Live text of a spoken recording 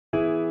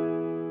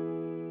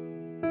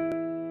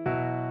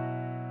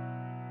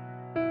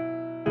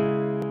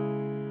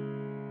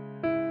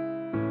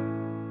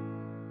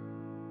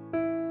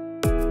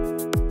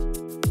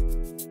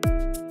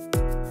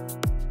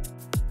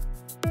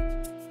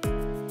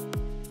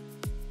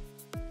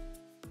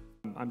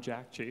I'm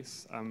Jack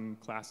Chase. I'm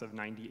class of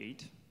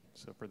 '98.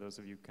 So for those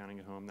of you counting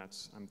at home,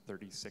 I'm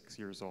 36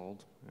 years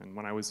old. And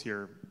when I was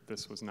here,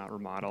 this was not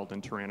remodeled,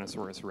 and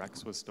Tyrannosaurus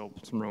Rex was still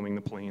roaming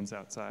the plains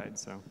outside.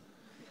 So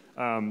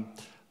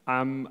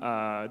I'm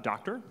a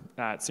doctor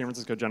at San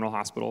Francisco General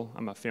Hospital.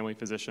 I'm a family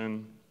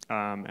physician,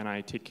 and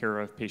I take care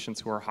of patients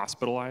who are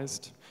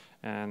hospitalized.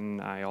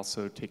 And I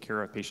also take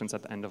care of patients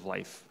at the end of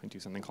life. I do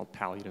something called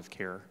palliative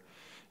care.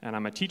 And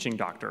I'm a teaching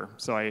doctor,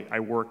 so I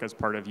work as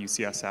part of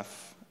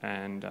UCSF,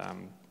 and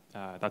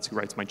that's who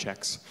writes my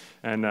checks.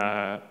 And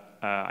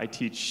I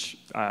teach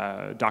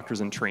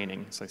doctors in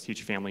training, so I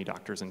teach family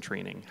doctors in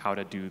training how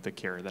to do the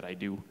care that I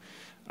do.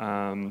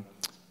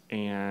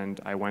 And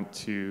I went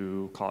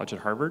to college at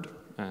Harvard,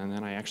 and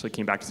then I actually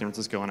came back to San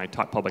Francisco and I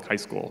taught public high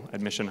school,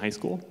 Admission High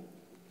School,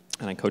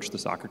 and I coached the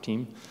soccer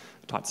team,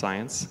 taught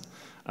science.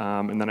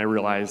 And then I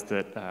realized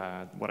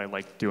that what I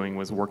liked doing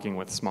was working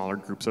with smaller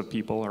groups of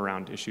people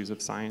around issues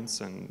of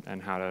science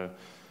and how to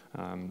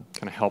kind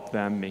of help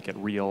them make it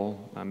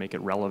real, make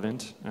it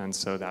relevant. And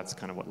so that's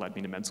kind of what led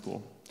me to med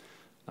school.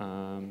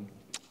 And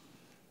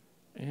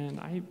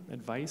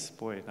advice,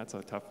 boy, that's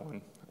a tough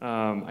one.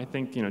 I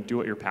think, do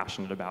what you're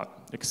passionate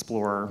about.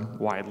 Explore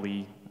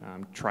widely,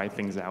 try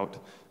things out.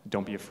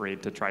 Don't be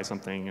afraid to try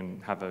something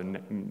and have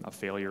a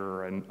failure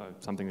or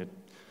something that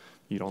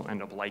you don't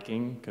end up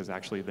liking, because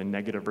actually the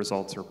negative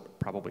results are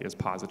probably as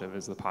positive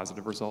as the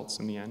positive results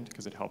in the end,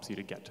 because it helps you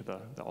to get to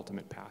the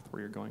ultimate path where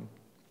you're going.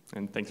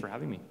 And thanks for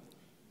having me.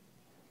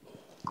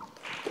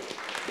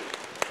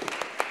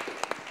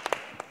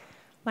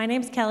 My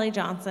name's Kelly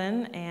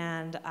Johnson,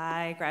 and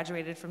I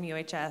graduated from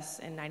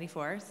UHS in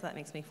 '94, so that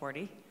makes me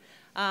 40.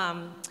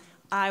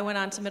 I went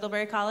on to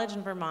Middlebury College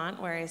in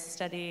Vermont, where I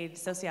studied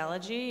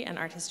sociology and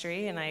art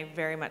history, and I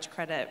very much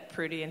credit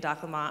Prudy and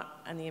Doc Lamont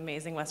and the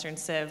amazing Western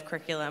Civ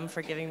curriculum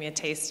for giving me a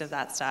taste of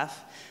that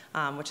stuff,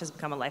 which has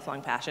become a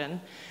lifelong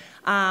passion.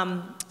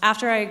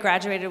 After I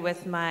graduated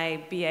with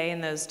my BA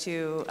in those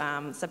two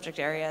subject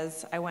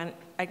areas,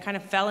 I kind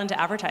of fell into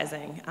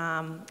advertising.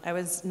 I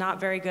was not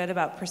very good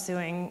about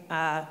pursuing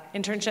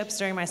internships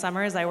during my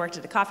summers. I worked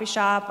at a coffee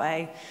shop,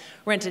 I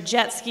rented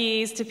jet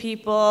skis to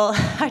people,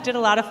 I did a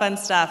lot of fun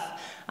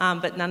stuff,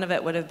 but none of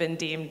it would have been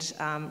deemed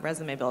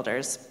resume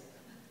builders.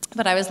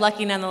 But I was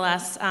lucky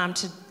nonetheless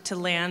to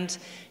land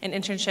an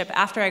internship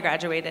after I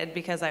graduated,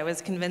 because I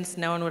was convinced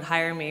no one would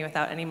hire me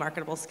without any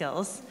marketable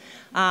skills.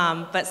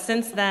 But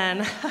since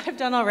then, I've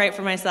done all right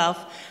for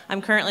myself.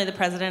 I'm currently the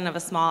president of a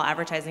small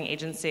advertising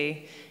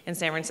agency in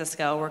San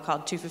Francisco. We're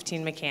called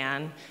 215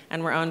 McCann,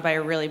 and we're owned by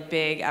a really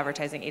big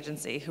advertising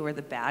agency who are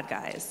the bad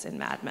guys in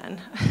Mad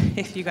Men,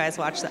 if you guys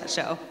watch that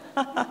show.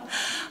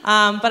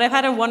 But I've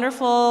had a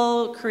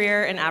wonderful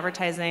career in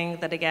advertising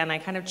that, again, I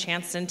kind of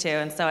chanced into.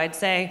 And so I'd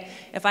say,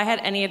 if I had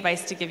any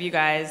advice to give you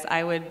guys,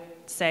 I would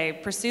say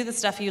pursue the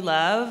stuff you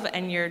love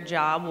and your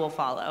job will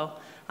follow.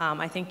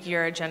 I think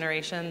you're a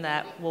generation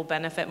that will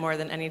benefit more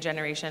than any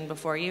generation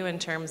before you in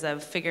terms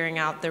of figuring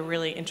out the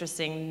really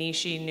interesting,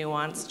 niche-y,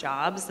 nuanced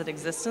jobs that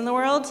exist in the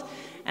world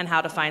and how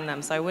to find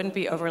them. So I wouldn't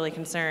be overly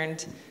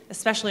concerned,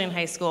 especially in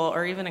high school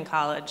or even in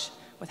college,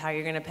 with how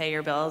you're going to pay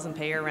your bills and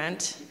pay your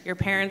rent. Your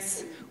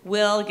parents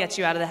will get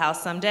you out of the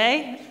house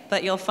someday,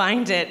 but you'll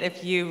find it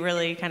if you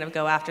really kind of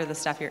go after the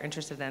stuff you're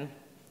interested in.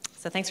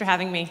 So thanks for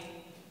having me.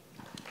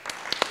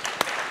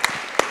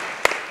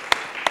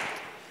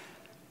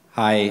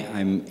 Hi,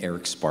 I'm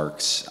Erik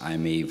Sparks.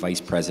 I'm a vice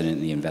president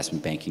in the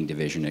investment banking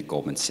division at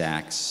Goldman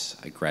Sachs.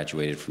 I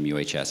graduated from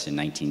UHS in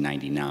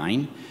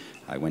 1999.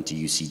 I went to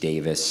UC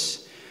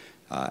Davis.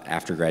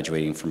 After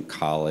graduating from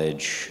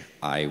college,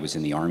 I was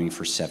in the Army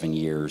for 7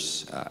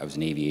 years. I was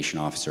an aviation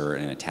officer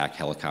and an attack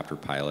helicopter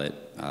pilot.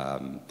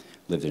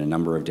 Lived in a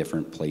number of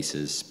different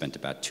places, spent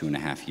about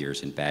 2.5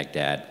 years in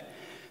Baghdad.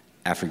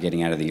 After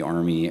getting out of the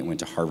Army, I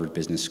went to Harvard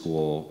Business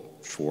School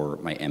for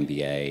my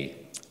MBA,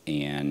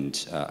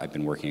 and I've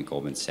been working at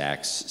Goldman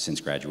Sachs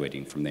since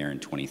graduating from there in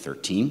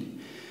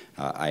 2013.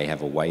 I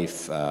have a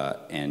wife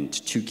and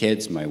 2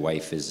 kids. My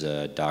wife is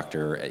a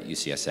doctor at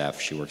UCSF.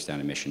 She works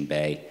down in Mission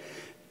Bay.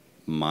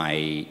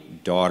 My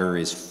daughter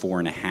is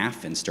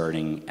 4.5 and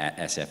starting at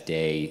SF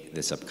Day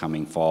this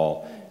upcoming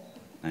fall.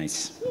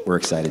 Nice. We're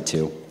excited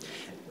too.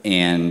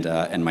 And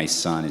my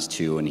son is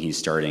 2, and he's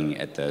starting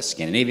at the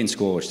Scandinavian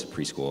School, which is a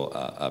preschool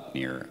up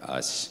near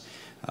us,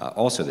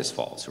 also this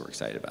fall, so we're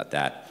excited about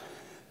that.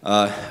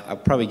 I'll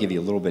probably give you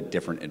a little bit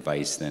different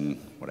advice than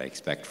what I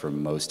expect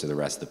from most of the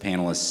rest of the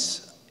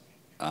panelists.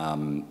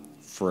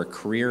 For a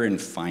career in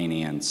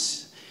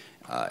finance,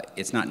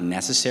 it's not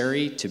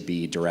necessary to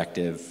be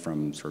directive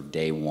from sort of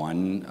day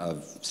one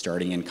of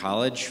starting in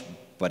college,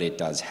 but it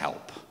does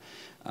help.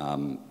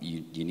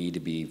 You need to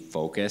be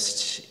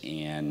focused,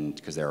 and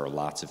because there are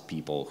lots of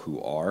people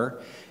who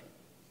are.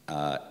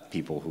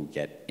 People who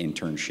get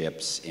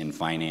internships in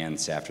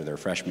finance after their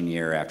freshman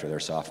year, after their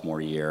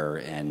sophomore year,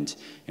 and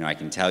I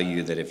can tell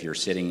you that if you're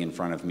sitting in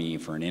front of me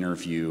for an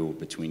interview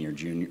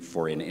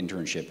for an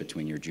internship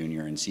between your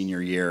junior and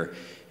senior year,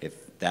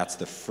 if that's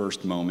the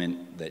first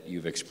moment that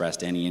you've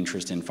expressed any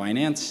interest in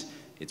finance,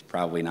 it's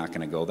probably not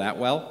going to go that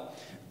well.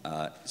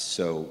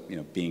 So,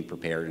 being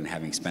prepared and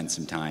having spent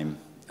some time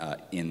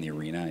in the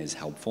arena is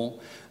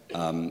helpful.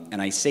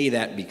 And I say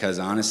that because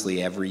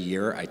honestly, every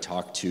year I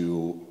talk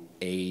to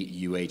a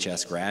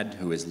UHS grad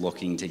who is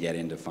looking to get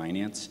into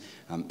finance,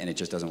 and it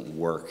just doesn't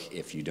work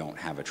if you don't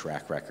have a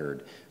track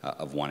record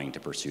of wanting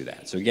to pursue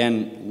that. So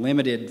again,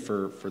 limited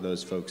for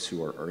those folks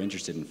who are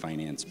interested in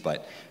finance,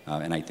 but,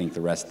 and I think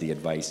the rest of the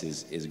advice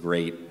is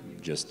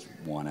great, just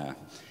want to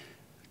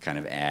kind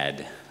of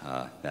add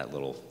that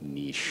little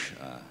niche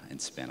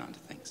and spin onto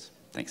things.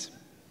 Thanks.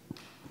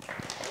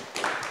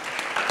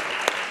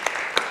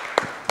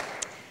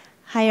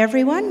 Hi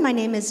everyone, my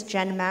name is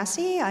Jen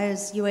Massie. I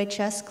was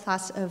UHS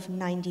class of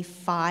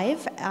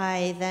 95.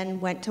 I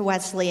then went to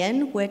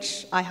Wesleyan,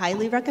 which I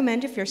highly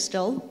recommend if you're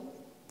still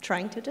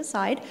trying to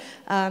decide.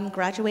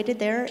 Graduated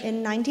there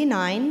in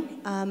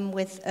 99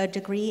 with a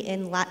degree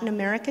in Latin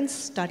American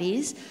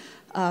Studies,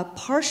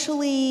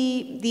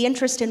 partially, the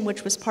interest in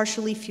which was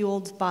partially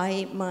fueled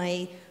by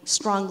my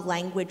strong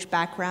language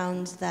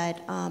background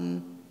that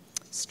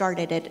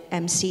started at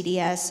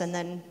MCDS and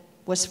then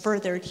was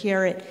furthered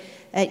here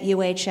at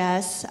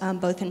UHS,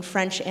 both in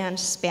French and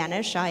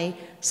Spanish. I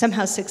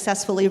somehow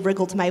successfully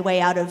wriggled my way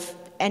out of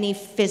any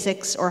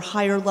physics or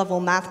higher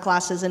level math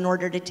classes in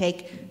order to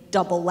take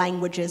double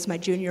languages my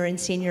junior and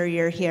senior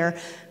year here,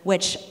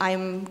 which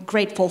I'm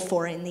grateful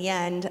for in the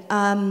end.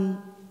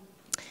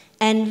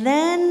 And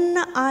then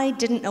I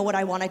didn't know what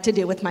I wanted to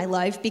do with my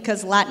life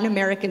because Latin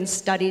American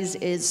studies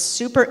is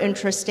super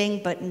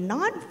interesting, but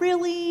not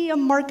really a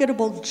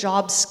marketable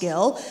job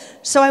skill.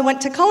 So I went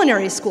to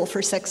culinary school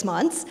for 6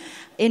 months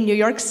in New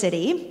York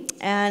City,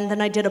 and then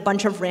I did a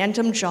bunch of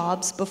random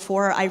jobs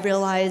before I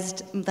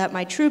realized that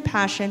my true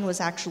passion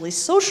was actually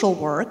social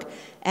work,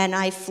 and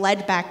I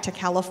fled back to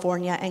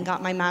California and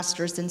got my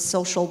master's in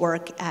social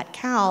work at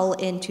Cal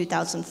in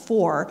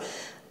 2004.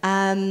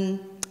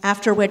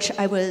 After which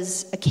I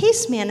was a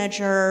case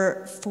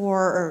manager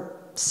or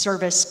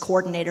service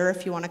coordinator,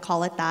 if you want to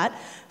call it that,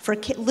 for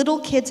little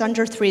kids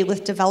under 3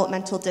 with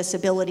developmental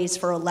disabilities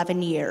for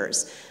 11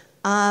 years.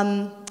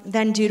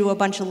 Then due to a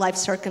bunch of life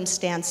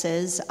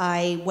circumstances,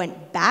 I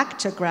went back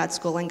to grad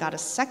school and got a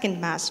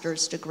second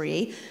master's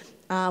degree,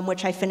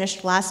 which I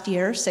finished last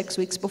year, 6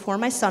 weeks before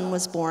my son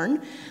was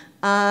born.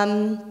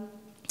 And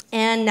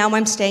now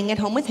I'm staying at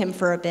home with him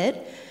for a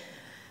bit.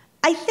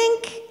 I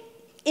think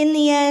in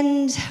the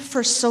end,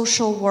 for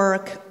social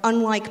work,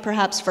 unlike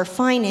perhaps for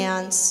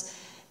finance,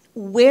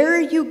 where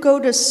you go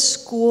to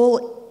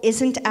school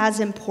isn't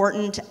as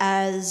important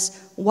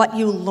as what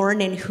you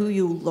learn and who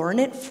you learn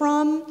it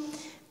from.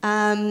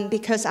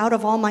 Because out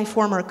of all my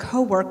former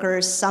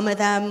coworkers, some of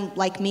them,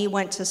 like me,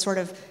 went to sort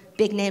of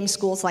big name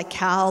schools like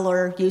Cal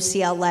or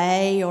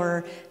UCLA,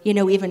 or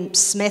even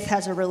Smith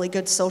has a really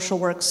good social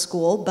work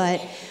school,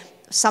 but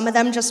some of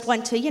them just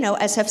went to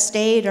SF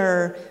State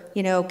or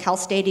Cal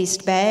State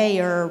East Bay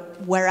or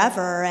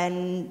wherever,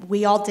 and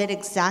we all did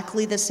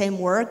exactly the same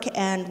work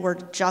and were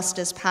just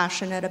as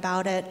passionate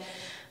about it.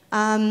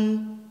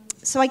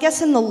 So I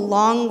guess in the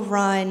long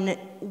run,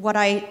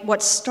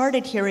 what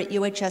started here at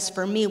UHS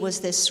for me was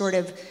this sort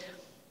of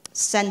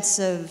sense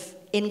of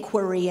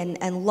inquiry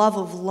and love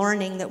of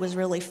learning that was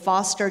really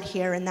fostered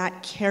here, and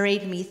that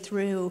carried me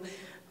through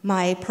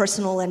my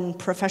personal and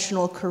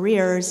professional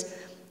careers.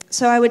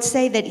 So I would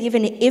say that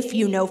even if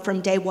you know from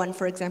day one,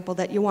 for example,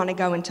 that you want to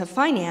go into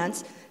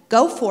finance,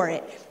 go for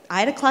it. I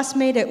had a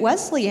classmate at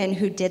Wesleyan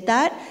who did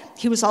that.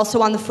 He was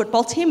also on the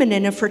football team and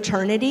in a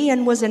fraternity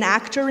and was an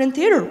actor in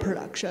theater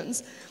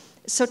productions.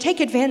 So take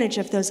advantage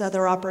of those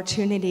other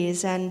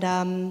opportunities, and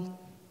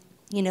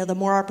the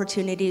more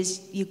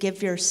opportunities you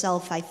give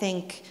yourself, I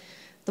think,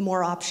 the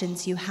more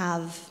options you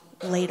have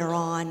later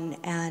on,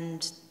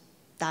 and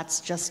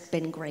that's just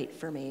been great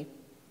for me.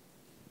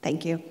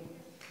 Thank you.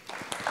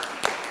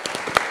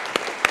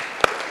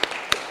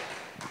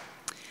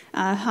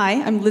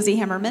 Hi, I'm Lizzie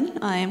Hammerman.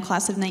 I am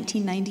class of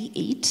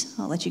 1998.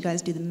 I'll let you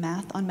guys do the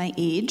math on my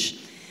age.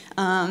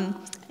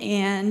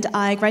 And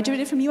I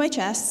graduated from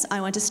UHS.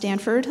 I went to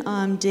Stanford,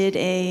 did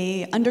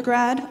a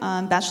undergrad,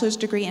 bachelor's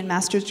degree, and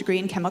master's degree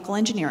in chemical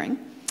engineering.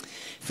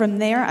 From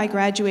there, I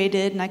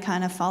graduated and I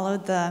kind of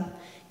followed the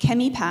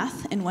chemi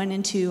path and went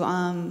into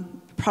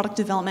product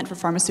development for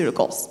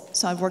pharmaceuticals.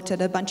 So I've worked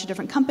at a bunch of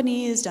different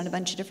companies, done a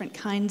bunch of different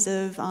kinds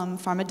of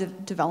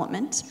pharma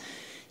development.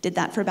 Did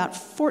that for about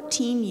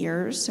 14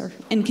 years,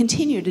 and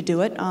continue to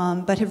do it,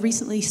 but have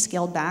recently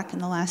scaled back in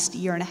the last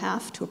year and a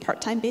half to a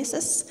part-time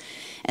basis.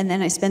 And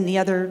then I spend the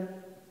other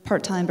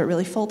part-time, but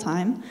really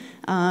full-time,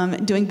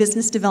 doing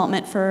business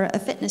development for a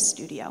fitness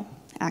studio,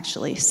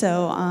 actually.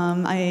 So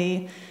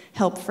I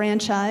help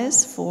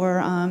franchise for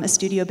a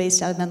studio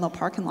based out of Menlo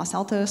Park in Los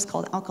Altos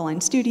called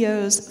Alkalign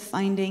Studios,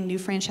 finding new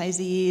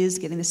franchisees,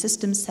 getting the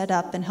systems set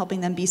up, and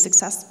helping them be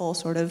successful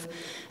sort of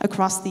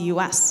across the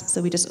US.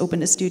 So we just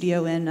opened a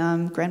studio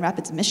in Grand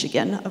Rapids,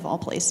 Michigan, of all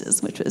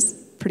places, which was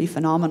pretty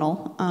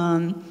phenomenal.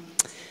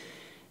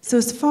 So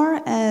as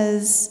far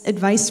as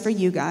advice for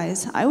you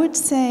guys, I would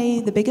say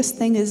the biggest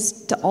thing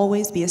is to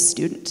always be a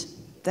student,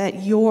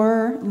 that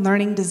your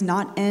learning does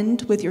not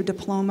end with your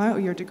diploma or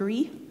your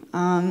degree.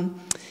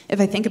 If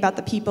I think about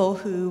the people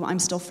who I'm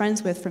still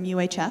friends with from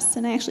UHS,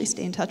 and I actually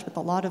stay in touch with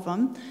a lot of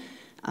them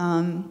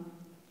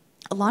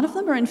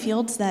are in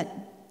fields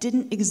that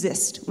didn't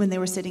exist when they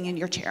were sitting in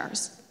your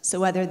chairs. So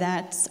whether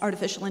that's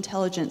artificial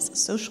intelligence,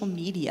 social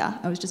media,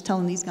 I was just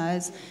telling these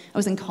guys, I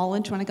was in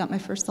college when I got my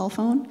first cell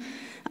phone.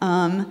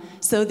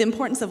 So the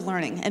importance of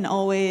learning and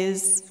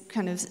always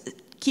kind of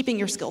keeping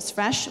your skills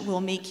fresh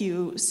will make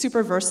you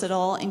super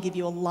versatile and give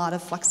you a lot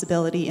of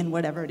flexibility in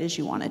whatever it is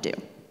you want to do.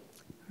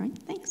 All right,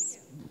 thanks.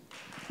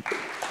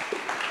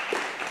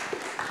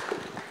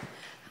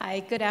 Hi,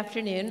 good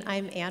afternoon.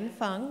 I'm Ann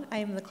Fung.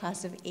 I'm the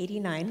class of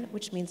 '89,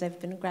 which means I've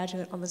been a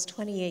graduate almost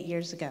 28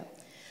 years ago.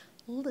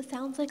 Well, it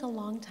sounds like a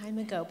long time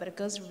ago, but it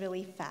goes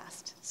really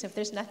fast. So if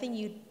there's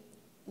nothing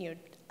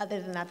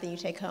other than that you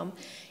take home,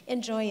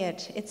 enjoy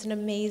it. It's an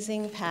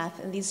amazing path,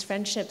 and these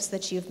friendships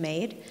that you've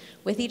made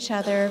with each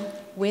other,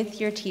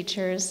 with your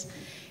teachers,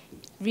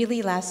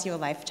 really last you a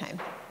lifetime.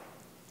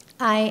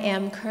 I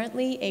am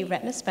currently a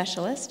retina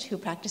specialist who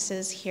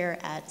practices here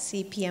at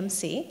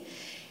CPMC,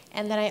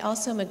 and then I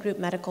also am a group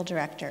medical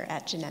director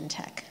at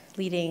Genentech,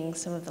 leading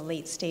some of the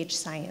late-stage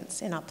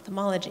science in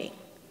ophthalmology.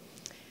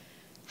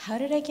 How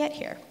did I get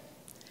here?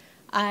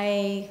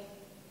 I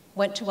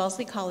went to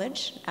Wellesley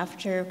College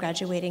after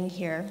graduating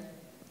here,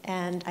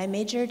 and I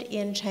majored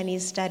in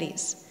Chinese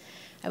studies.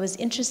 I was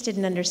interested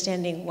in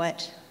understanding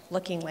what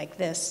looking like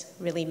this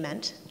really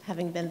meant,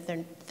 having been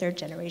third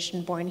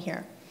generation born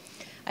here.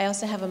 I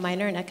also have a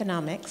minor in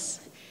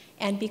economics,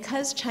 and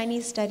because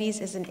Chinese studies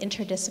is an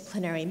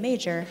interdisciplinary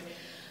major,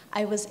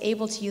 I was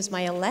able to use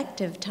my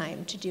elective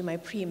time to do my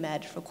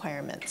pre-med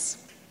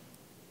requirements.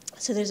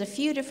 So there's a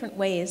few different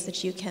ways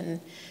that you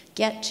can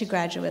get to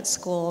graduate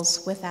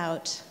schools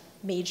without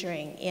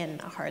majoring in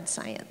a hard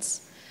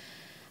science.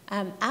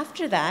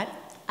 After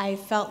that, I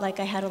felt like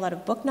I had a lot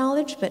of book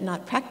knowledge, but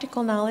not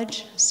practical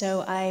knowledge,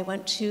 so I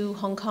went to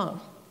Hong Kong.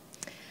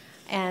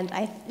 And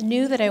I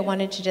knew that I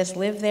wanted to just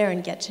live there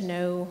and get to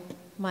know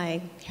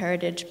my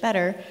heritage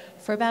better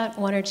for about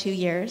 1 or 2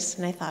 years.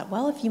 And I thought,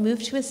 well, if you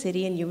move to a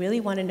city and you really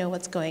want to know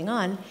what's going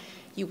on,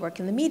 you work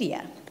in the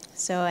media.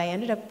 So I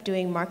ended up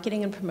doing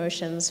marketing and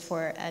promotions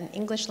for an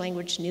English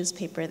language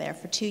newspaper there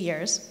for 2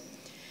 years.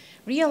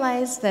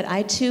 Realized that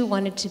I too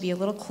wanted to be a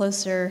little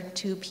closer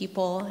to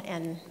people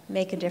and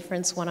make a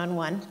difference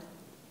one-on-one.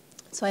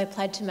 So I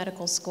applied to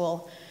medical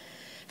school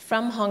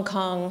from Hong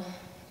Kong,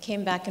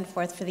 came back and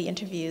forth for the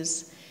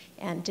interviews,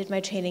 and did my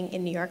training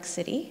in New York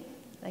City.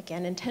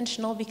 Again,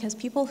 intentional, because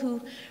people who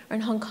are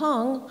in Hong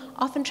Kong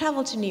often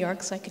travel to New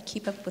York, so I could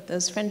keep up with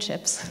those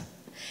friendships.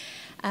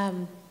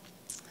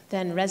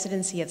 Then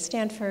residency at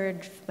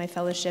Stanford, my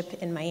fellowship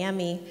in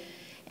Miami,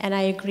 and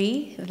I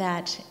agree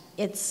that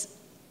it's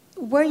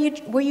where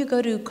you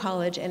go to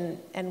college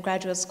and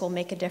graduate school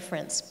make a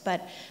difference,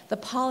 but the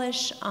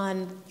polish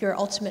on your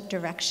ultimate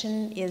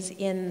direction is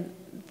in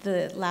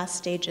the last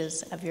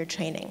stages of your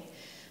training.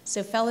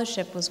 So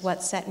fellowship was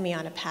what set me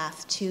on a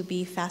path to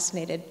be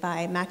fascinated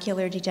by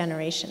macular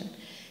degeneration.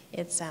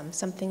 It's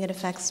something that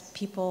affects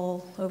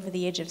people over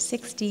the age of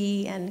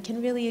 60 and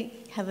can really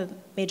have a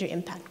major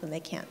impact when they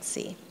can't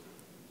see.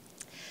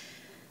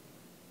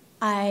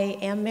 I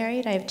am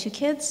married. I have 2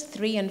 kids,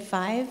 3 and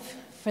 5.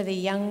 For the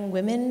young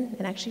women,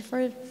 and actually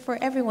for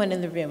everyone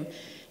in the room,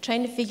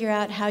 trying to figure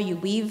out how you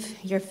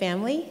weave your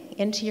family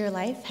into your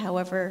life,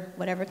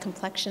 whatever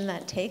complexion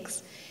that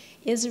takes,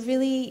 is a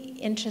really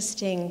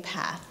interesting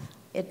path.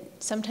 It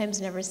sometimes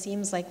never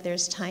seems like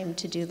there's time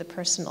to do the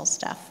personal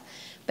stuff,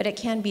 but it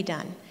can be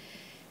done.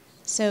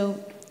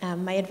 So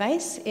my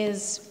advice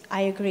is,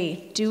 I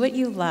agree, do what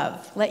you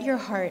love. Let your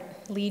heart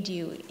lead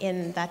you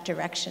in that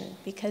direction,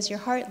 because your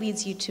heart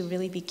leads you to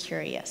really be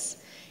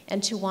curious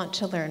and to want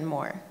to learn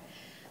more.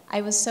 I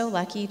was so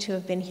lucky to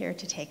have been here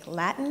to take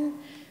Latin.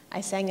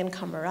 I sang in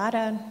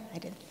camerata, I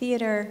did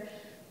theater,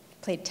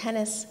 played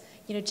tennis.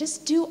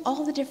 Just do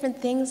all the different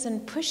things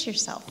and push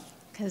yourself,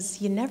 because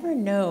you never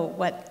know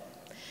what,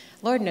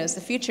 Lord knows,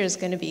 the future is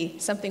going to be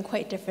something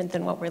quite different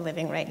than what we're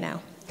living right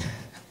now.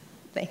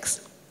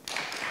 Thanks.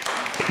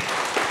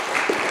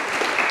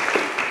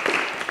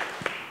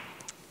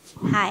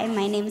 Hi,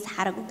 my name is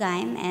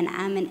Haragugaim, and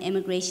I'm an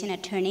immigration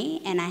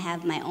attorney, and I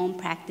have my own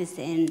practice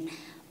in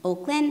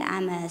Oakland.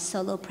 I'm a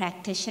solo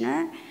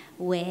practitioner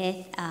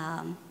with,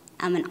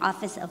 I'm an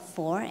office of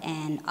 4,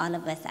 and all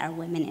of us are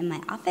women in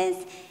my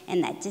office,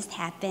 and that just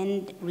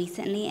happened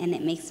recently, and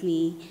it makes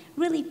me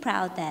really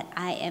proud that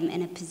I am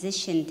in a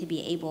position to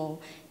be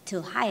able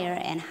to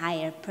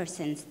hire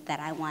persons that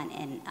I want,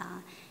 and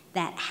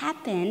that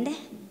happened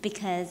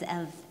because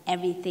of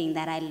everything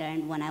that I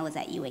learned when I was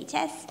at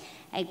UHS.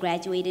 I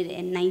graduated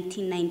in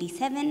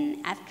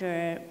 1997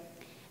 after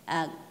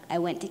I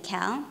went to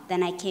Cal,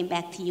 then I came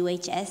back to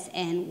UHS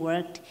and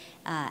worked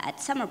at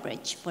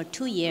Summerbridge for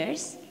 2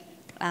 years.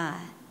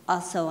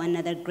 Also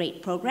another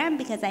great program,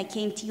 because I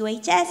came to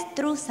UHS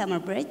through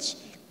Summerbridge.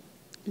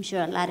 I'm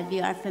sure a lot of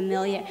you are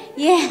familiar.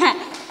 Yeah,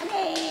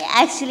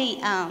 actually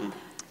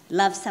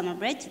love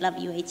Summerbridge, love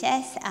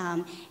UHS,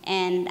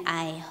 and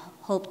I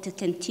hope to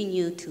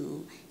continue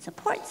to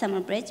support Summer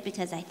Bridge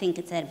because I think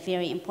it's a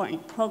very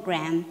important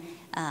program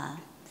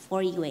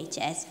for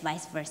UHS,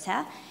 vice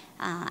versa.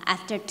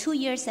 After 2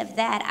 years of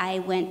that, I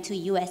went to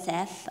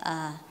USF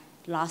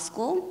Law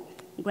School,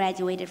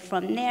 graduated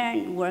from there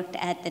and worked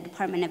at the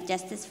Department of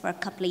Justice for a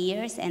couple of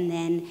years, and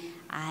then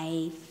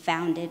I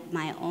founded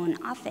my own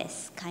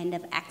office, kind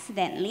of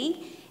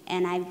accidentally,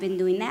 and I've been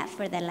doing that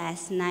for the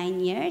last 9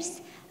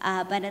 years.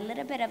 But a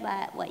little bit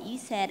about what you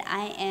said,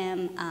 I am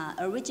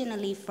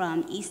originally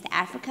from East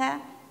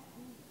Africa,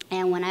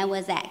 and when I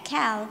was at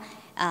Cal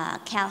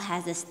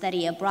has a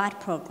study abroad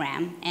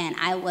program, and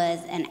I was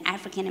an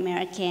African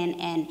American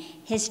and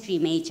history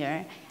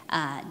major,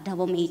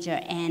 double major,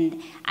 and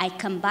I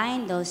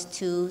combined those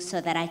two so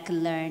that I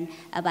could learn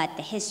about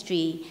the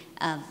history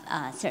of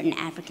certain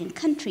African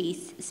countries,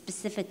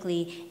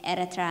 specifically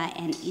Eritrea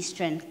and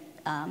Eastern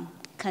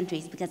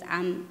countries, because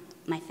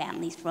my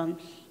family's from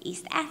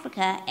East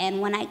Africa, and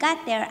when I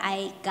got there,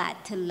 I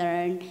got to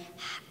learn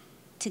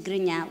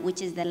Tigrinya,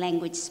 which is the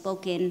language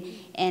spoken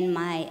in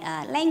my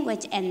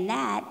language, and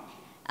that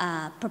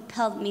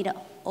propelled me to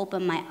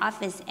open my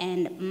office, and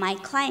my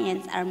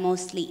clients are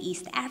mostly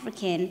East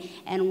African,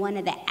 and one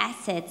of the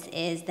assets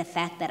is the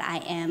fact that I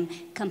am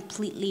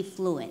completely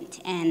fluent,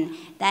 and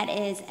that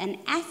is an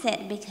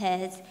asset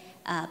because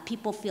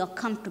people feel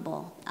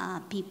comfortable.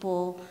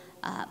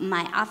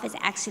 My office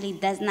actually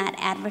does not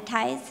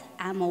advertise.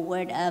 I'm a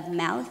word of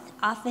mouth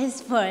office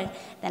for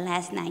the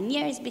last 9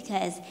 years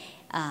because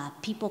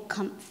people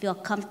feel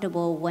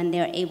comfortable when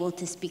they're able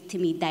to speak to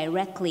me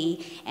directly,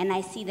 and I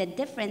see the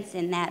difference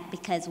in that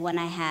because when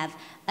I have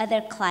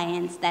other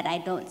clients that I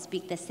don't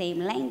speak the same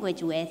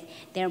language with,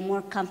 they're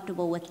more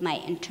comfortable with my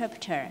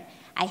interpreter.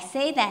 I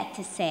say that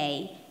to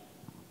say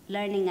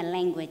learning a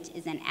language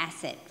is an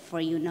asset for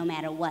you no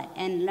matter what,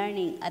 and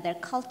learning other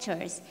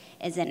cultures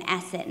is an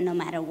asset no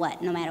matter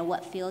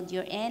what field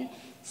you're in.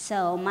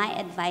 So my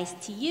advice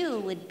to you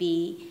would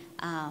be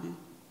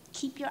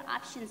keep your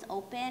options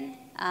open,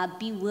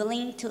 be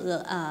willing to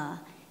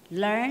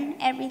learn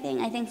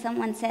everything. I think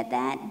someone said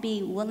that,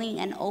 be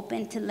willing and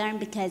open to learn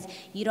because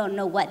you don't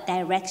know what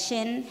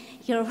direction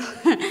your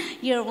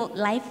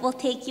life will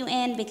take you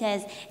in,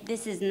 because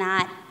this is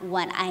not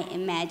what I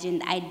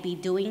imagined I'd be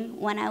doing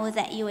when I was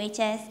at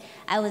UHS.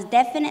 I was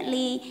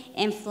definitely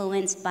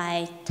influenced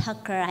by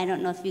Tucker. I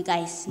don't know if you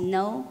guys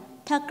know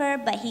Tucker,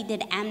 but he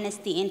did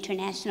Amnesty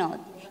International.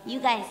 You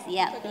guys,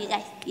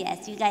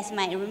 yes, you guys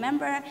might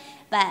remember,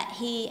 but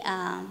he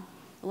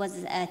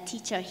was a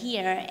teacher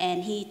here,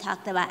 and he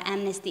talked about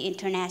Amnesty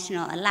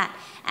International a lot.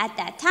 At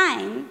that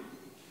time,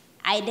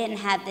 I didn't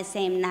have the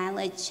same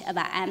knowledge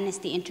about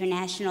Amnesty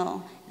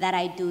International that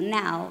I do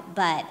now,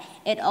 but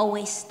it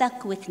always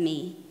stuck with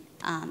me.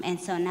 And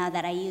so now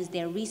that I use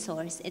their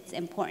resource, it's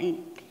important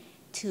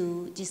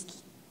to just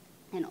keep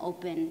an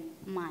open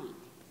mind.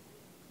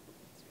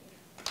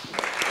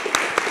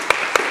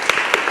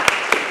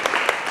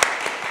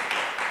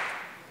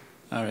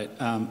 All right,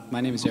 my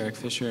name is Erik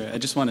Fisher. I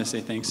just want to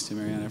say thanks to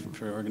Mariana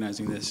for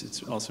organizing this.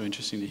 It's also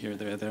interesting to hear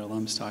their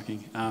alums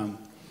talking.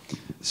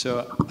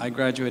 So I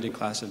graduated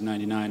class of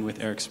 '99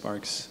 with Erik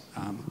Sparks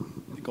at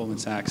Goldman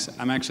Sachs.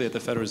 I'm actually at the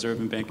Federal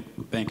Reserve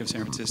Bank of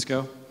San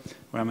Francisco,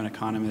 where I'm an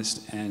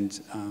economist, and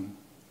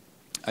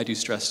I do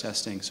stress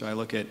testing. So I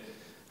look at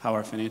how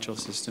our financial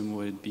system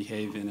would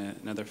behave in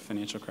another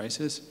financial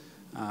crisis.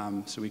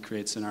 So we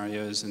create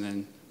scenarios, and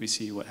then we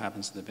see what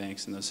happens to the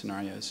banks in those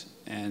scenarios.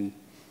 And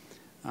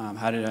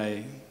how did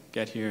I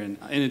get here? And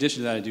in addition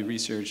to that, I do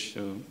research,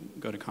 so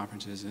go to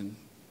conferences and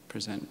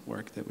present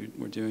work that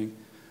we're doing.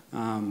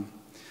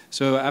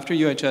 So after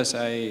UHS, so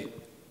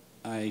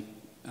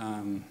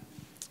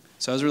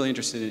I was really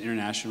interested in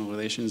international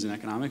relations and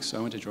economics, so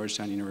I went to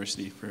Georgetown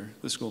University for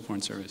the School of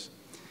Foreign Service.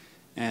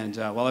 And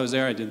while I was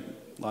there, I did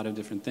a lot of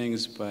different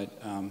things,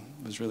 but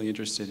was really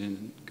interested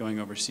in going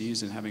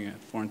overseas and having a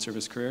foreign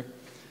service career.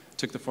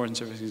 Took the foreign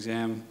service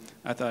exam.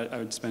 I thought I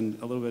would spend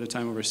a little bit of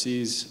time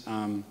overseas.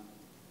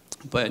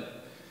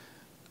 But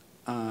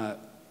I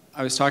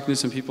was talking to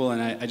some people,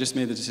 and I just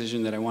made the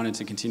decision that I wanted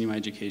to continue my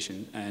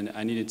education, and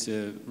I needed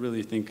to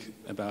really think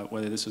about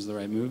whether this was the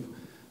right move.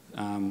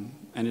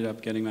 Ended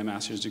up getting my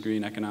master's degree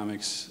in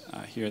economics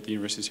here at the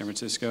University of San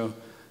Francisco,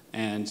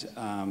 and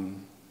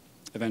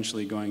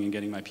eventually going and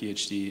getting my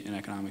PhD in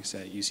economics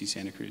at UC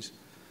Santa Cruz.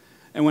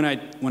 And when I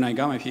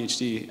got my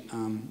PhD,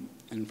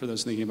 and for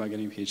those thinking about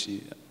getting a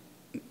PhD,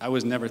 I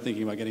was never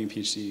thinking about getting a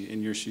PhD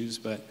in your shoes,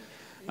 but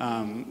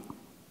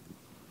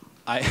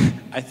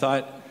I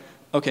thought,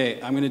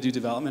 okay, I'm going to do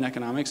development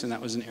economics, and that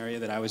was an area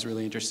that I was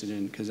really interested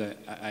in because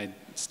I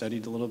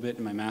studied a little bit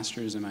in my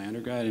master's and my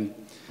undergrad, and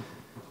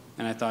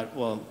I thought,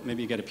 well,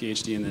 maybe you get a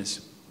PhD in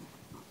this.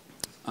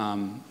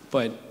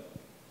 But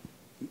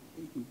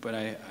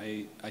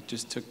I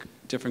just took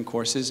different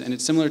courses, and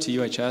it's similar to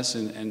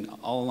UHS, and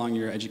all along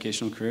your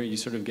educational career, you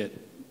sort of get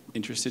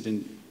interested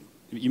in,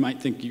 you might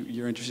think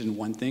you're interested in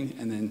one thing,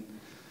 and then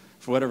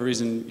for whatever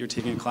reason, you're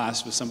taking a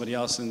class with somebody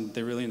else and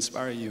they really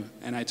inspire you.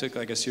 And I took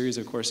like a series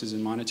of courses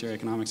in monetary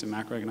economics and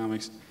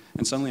macroeconomics,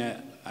 and suddenly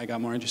I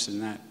got more interested in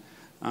that.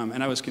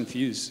 And I was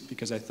confused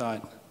because I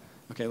thought,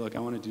 okay, look, I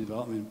want to do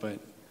development, but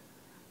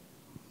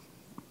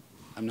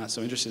I'm not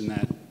so interested in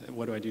that.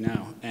 What do I do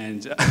now?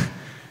 And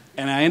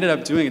I ended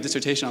up doing a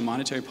dissertation on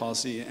monetary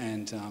policy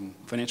and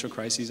financial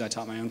crises. I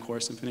taught my own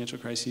course in financial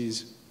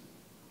crises.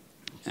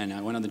 And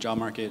I went on the job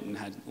market and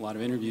had a lot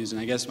of interviews.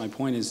 And I guess my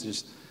point is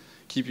just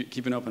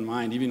keep an open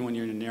mind, even when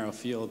you're in a narrow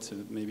field,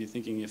 to maybe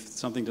thinking if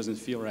something doesn't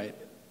feel right,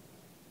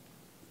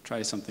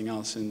 try something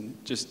else, and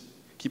just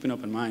keep an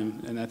open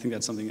mind. And I think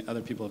that's something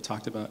other people have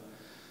talked about.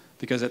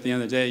 Because at the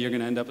end of the day, you're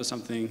going to end up with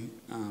something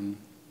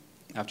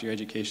after your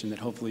education that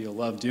hopefully you'll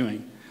love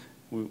doing,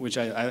 which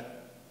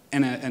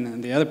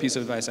and the other piece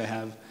of advice I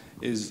have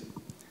is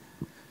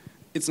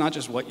it's not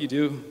just what you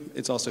do,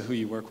 it's also who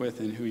you work with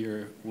and who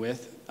you're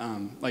with.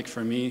 Like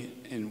for me,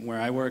 and where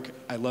I work,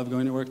 I love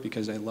going to work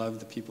because I love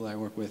the people I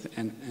work with,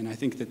 and I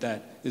think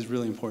that is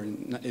really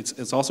important.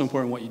 It's also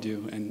important what you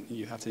do, and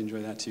you have to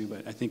enjoy that too,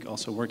 but I think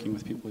also working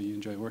with people you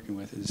enjoy working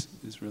with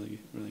is really,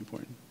 really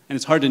important. And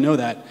it's hard to know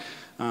that,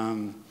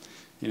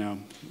 you know,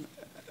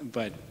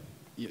 but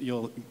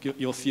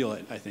you'll feel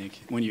it, I think,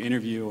 when you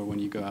interview or when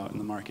you go out in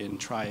the market and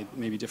try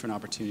maybe different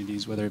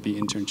opportunities, whether it be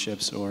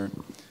internships or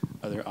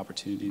other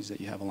opportunities that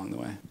you have along the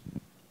way.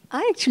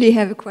 I actually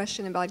have a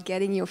question about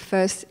getting your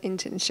first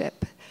internship.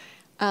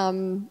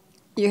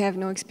 You have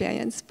no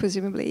experience,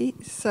 presumably.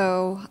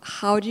 So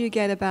how do you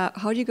go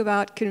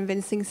about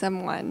convincing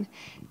someone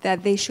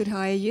that they should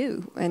hire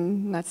you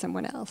and not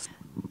someone else?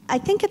 I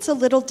think it's a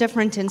little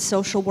different in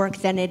social work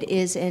than it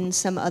is in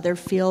some other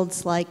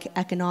fields like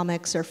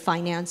economics or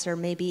finance or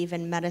maybe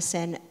even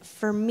medicine.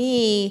 For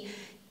me,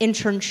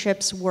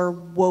 internships were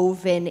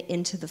woven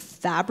into the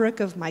fabric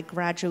of my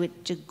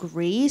graduate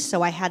degree,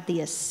 so I had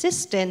the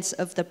assistance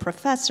of the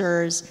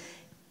professors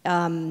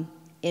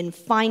in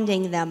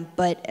finding them.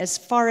 But as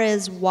far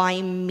as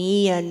why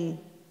me and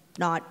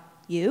not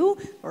you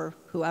or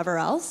whoever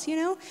else, you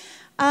know,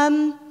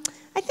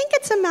 I think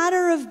it's a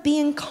matter of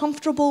being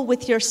comfortable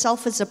with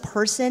yourself as a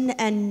person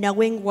and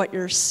knowing what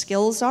your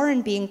skills are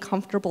and being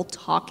comfortable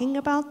talking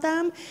about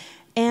them.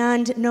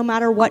 And no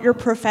matter what your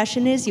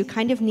profession is, you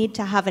kind of need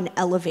to have an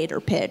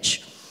elevator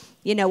pitch.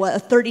 You know, a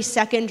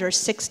 30-second or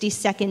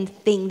 60-second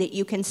thing that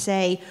you can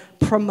say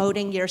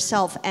promoting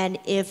yourself. And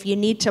if you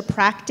need to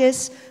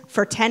practice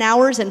for 10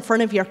 hours in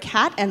front of your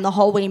cat and the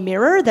hallway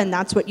mirror, then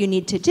that's what you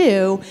need to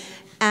do.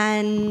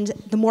 And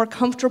the more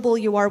comfortable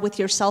you are with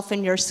yourself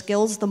and your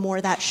skills, the more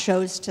that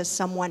shows to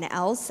someone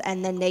else,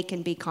 and then they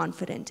can be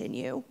confident in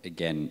you.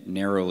 Again,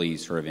 narrowly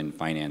sort of in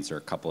finance, there are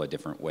a couple of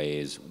different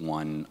ways.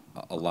 One,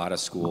 a lot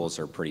of schools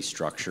are pretty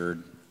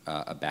structured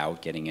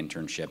about getting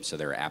internships, so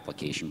there are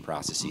application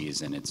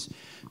processes, and it's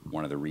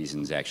one of the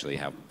reasons actually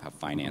how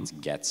finance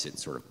gets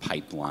its sort of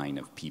pipeline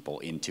of people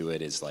into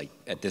it is like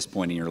at this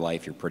point in your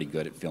life, you're pretty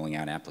good at filling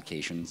out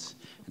applications.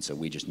 And so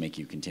we just make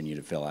you continue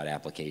to fill out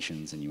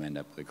applications and you end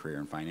up with a career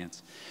in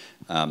finance.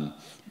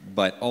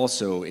 But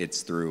also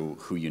it's through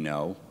who you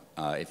know.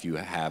 If you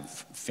have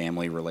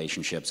family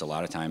relationships, a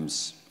lot of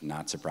times,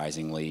 not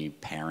surprisingly,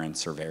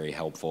 parents are very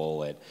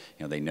helpful at,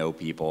 you know, they know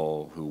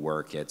people who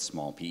work at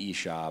small PE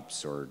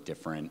shops or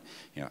different,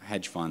 you know,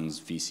 hedge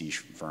funds, VC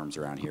firms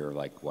around here,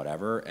 like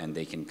whatever, and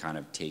they can kind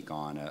of take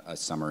on a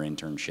summer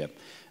internship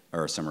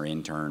or a summer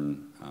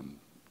intern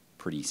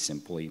pretty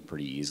simply,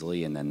 pretty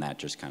easily, and then that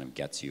just kind of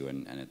gets you,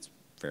 and it's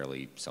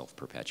fairly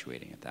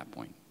self-perpetuating at that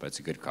point. But it's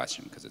a good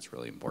question because it's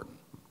really important.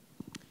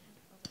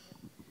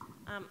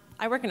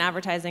 I work in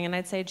advertising, and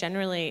I'd say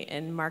generally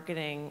in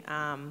marketing,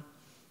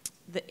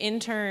 the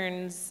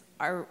interns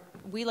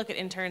we look at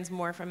interns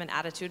more from an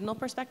attitudinal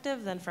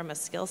perspective than from a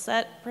skill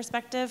set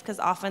perspective, because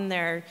often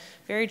they're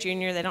very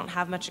junior, they don't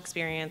have much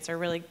experience, or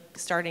really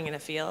starting in a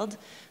field.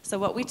 So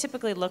what we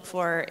typically look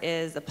for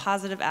is a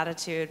positive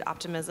attitude,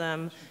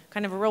 optimism,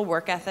 kind of a real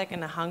work ethic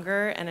and a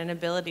hunger and an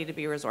ability to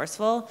be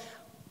resourceful.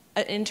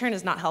 An intern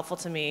is not helpful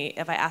to me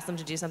if I ask them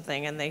to do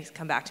something and they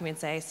come back to me and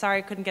say,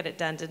 sorry, couldn't get it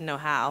done, didn't know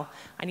how.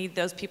 I need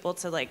those people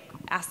to like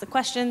ask the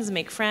questions,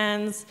 make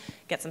friends,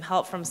 get some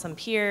help from some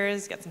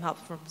peers, get some help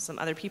from some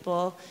other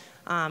people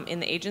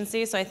in the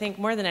agency. So I think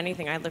more than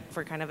anything, I look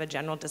for kind of a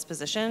general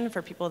disposition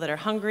for people that are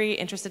hungry,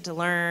 interested to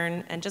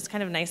learn, and just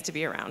kind of nice to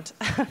be around,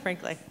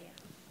 frankly.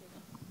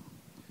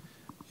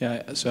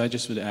 Yeah, so I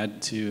just would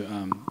add to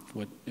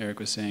what Erik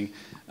was saying.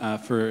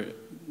 For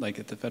like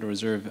at the Federal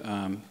Reserve,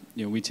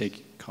 you know, we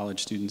take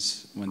college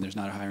students when there's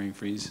not a hiring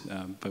freeze,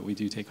 but we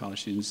do take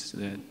college students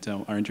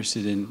that are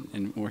interested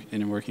in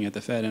working at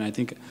the Fed. And I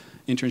think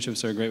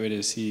internships are a great way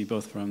to see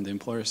both from the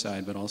employer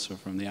side, but also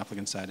from the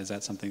applicant side, is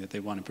that something that they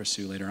want to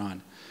pursue later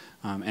on.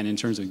 And in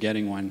terms of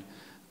getting one,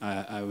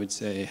 I would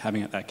say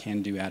having that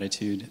can-do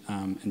attitude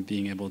and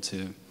being able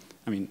to,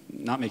 I mean,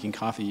 not making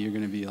coffee, you're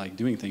going to be like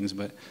doing things,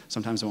 but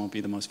sometimes it won't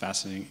be the most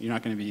fascinating. You're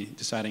not going to be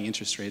deciding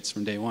interest rates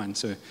from day one,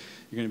 so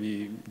you're going to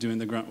be doing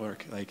the grunt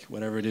work, like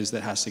whatever it is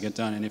that has to get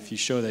done. And if you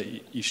show that,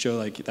 you show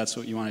like that's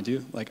what you want to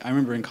do. Like I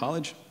remember in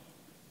college,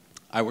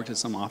 I worked at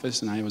some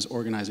office and I was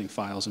organizing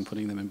files and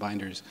putting them in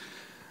binders,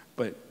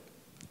 but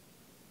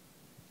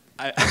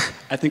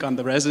I think on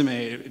the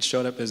resume it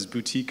showed up as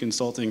boutique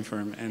consulting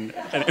firm, and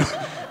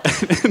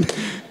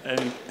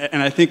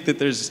I think that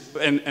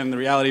and the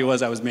reality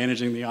was I was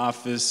managing the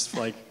office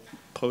like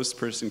post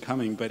person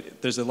coming,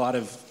 but there's a lot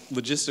of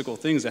logistical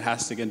things that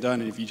has to get done,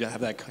 and if you just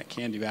have that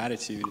can-do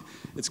attitude,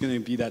 it's going to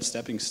be that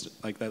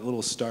like that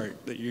little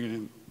start that you're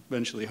going to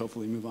eventually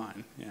hopefully move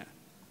on. Yeah.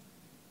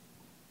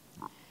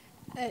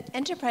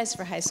 Enterprise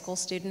for high school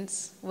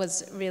students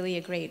was really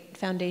a great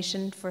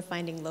foundation for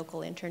finding local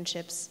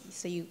internships,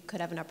 so you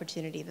could have an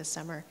opportunity this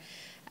summer.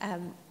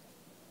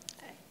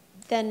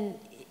 Then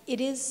it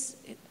is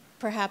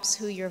perhaps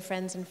who your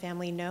friends and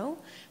family know,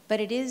 but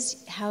it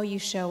is how you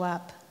show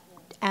up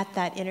at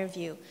that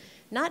interview.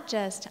 Not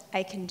just,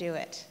 I can do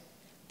it,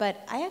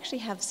 but I actually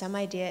have some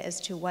idea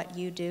as to what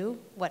you do,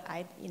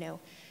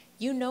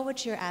 you know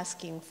what you're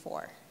asking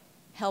for.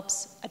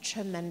 Helps a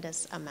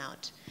tremendous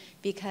amount,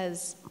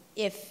 because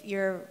if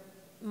your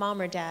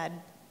mom or dad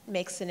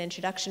makes an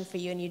introduction for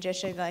you and you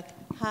just go like,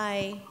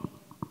 hi,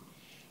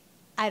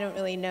 I don't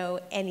really know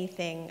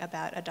anything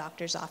about a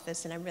doctor's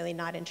office and I'm really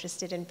not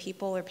interested in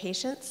people or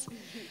patients,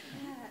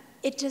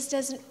 it just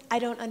doesn't, I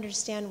don't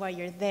understand why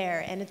you're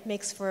there, and it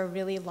makes for a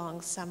really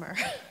long summer.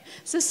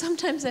 So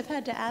sometimes I've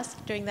had to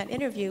ask during that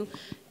interview,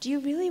 do you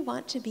really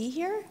want to be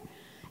here?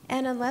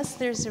 And unless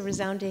there's a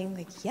resounding,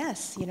 like,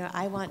 yes,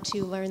 I want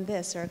to learn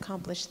this or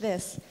accomplish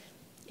this,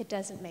 it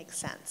doesn't make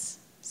sense.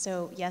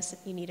 So yes,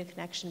 you need a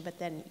connection, but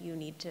then you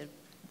need to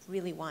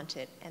really want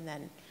it and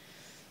then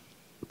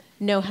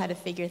know how to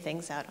figure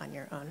things out on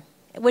your own,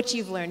 which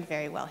you've learned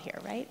very well here,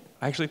 right?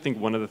 I actually think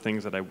one of the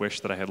things that I wish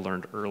that I had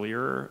learned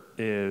earlier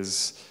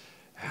is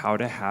how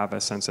to have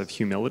a sense of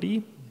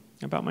humility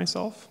about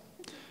myself,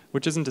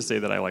 which isn't to say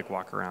that I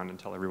walk around and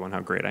tell everyone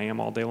how great I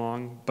am all day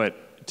long,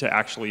 but to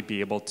actually be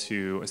able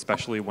to,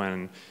 especially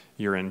when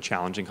you're in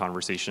challenging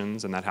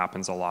conversations, and that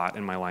happens a lot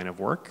in my line of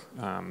work,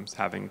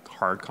 having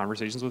hard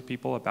conversations with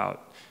people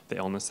about the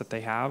illness that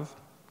they have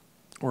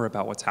or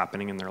about what's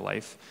happening in their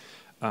life,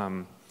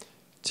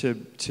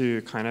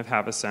 to kind of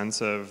have a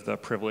sense of the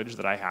privilege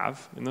that I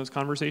have in those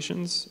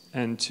conversations,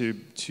 and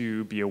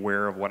to be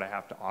aware of what I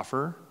have to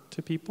offer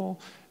to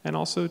people, and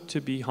also to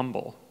be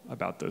humble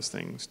about those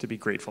things, to be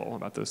grateful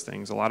about those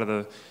things. A lot of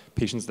the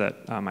patients that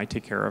I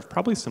take care of,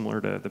 probably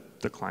similar to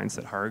the clients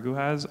that Haragu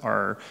has,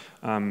 are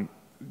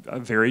a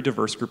very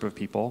diverse group of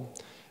people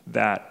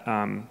that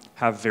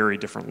have very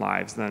different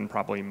lives than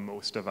probably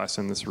most of us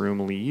in this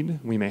room lead.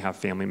 We may have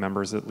family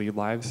members that lead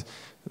lives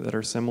that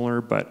are similar,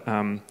 but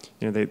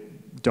they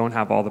don't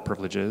have all the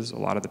privileges. A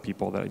lot of the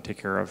people that I take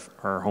care of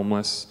are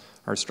homeless,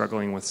 are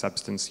struggling with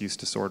substance use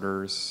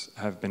disorders,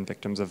 have been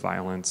victims of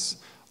violence,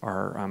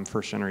 are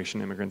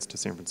first-generation immigrants to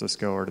San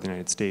Francisco or to the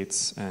United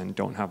States and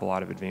don't have a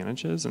lot of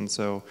advantages. And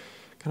so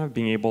kind of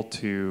being able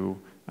to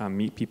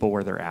meet people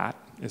where they're at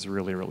is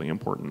really, really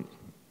important.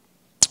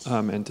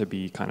 And to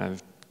be kind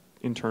of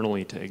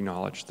internally to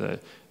acknowledge the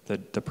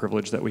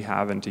privilege that we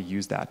have and to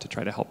use that to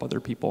try to help other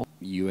people.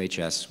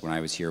 UHS, when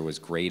I was here, was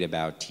great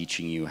about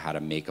teaching you how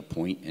to make a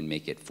point and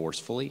make it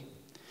forcefully.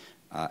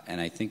 And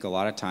I think a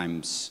lot of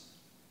times,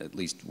 at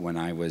least when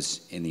I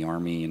was in the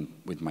Army and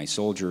with my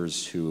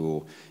soldiers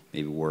who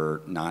maybe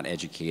were not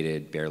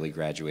educated, barely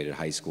graduated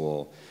high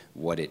school,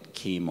 what it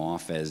came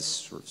off as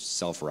sort of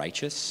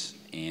self-righteous,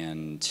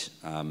 and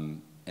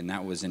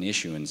that was an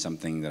issue and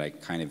something that I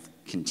kind of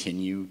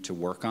continue to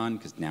work on,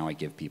 because now I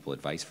give people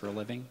advice for a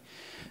living.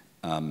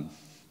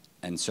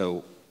 And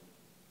so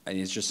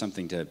it's just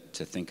something to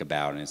think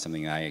about, and it's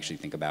something I actually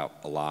think about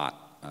a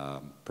lot,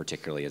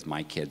 particularly as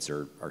my kids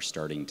are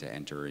starting to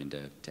enter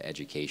into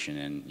education,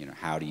 and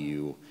how do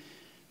you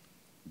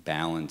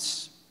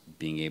balance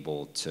being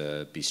able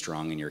to be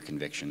strong in your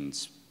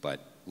convictions, but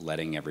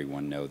letting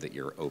everyone know that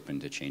you're open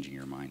to changing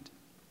your mind.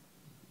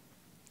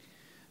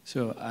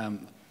 So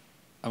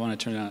I want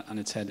to turn it on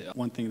its head.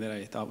 One thing that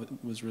I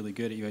thought was really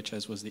good at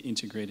UHS was the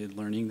integrated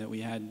learning that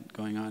we had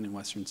going on in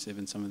Western Civ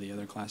and some of the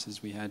other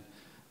classes we had,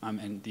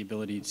 and the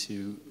ability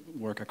to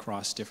work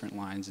across different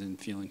lines and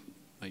feeling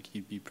like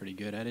you'd be pretty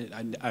good at it.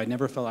 I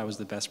never felt I was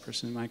the best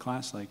person in my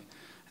class. I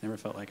never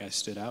felt like I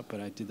stood out, but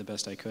I did the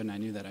best I could, and I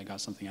knew that I got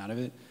something out of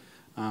it.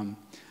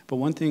 But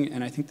one thing,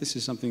 and I think this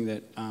is something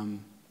that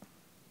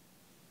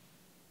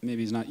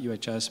maybe is not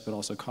UHS, but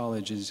also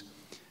college, is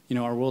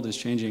our world is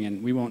changing,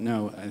 and we won't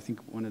know. I think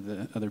one of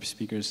the other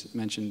speakers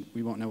mentioned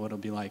we won't know what it'll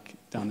be like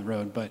down the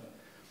road. But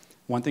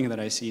one thing that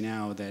I see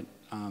now that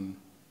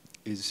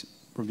is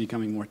we're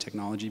becoming more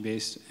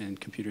technology-based and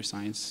computer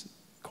science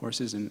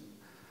courses. And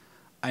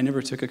I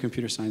never took a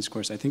computer science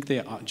course. I think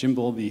Jim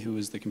Bowlby, who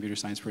was the computer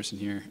science person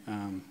here,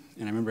 and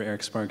I remember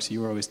Erik Sparks, you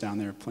were always down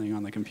there playing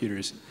on the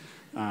computers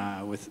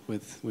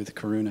with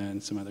Karuna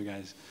and some other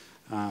guys.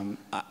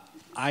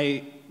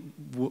 I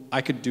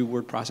could do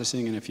word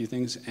processing and a few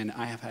things, and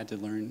I have had to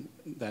learn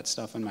that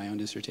stuff in my own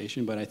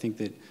dissertation, but I think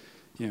that,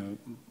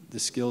 the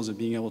skills of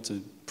being able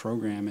to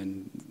program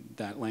in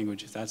that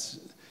language, if that's,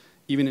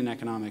 even in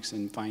economics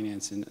and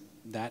finance, and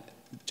that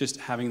just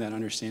having that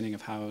understanding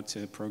of how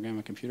to program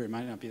a computer, it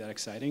might not be that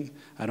exciting.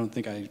 I don't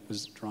think I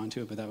was drawn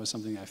to it, but that was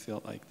something I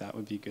felt like that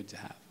would be good to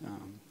have.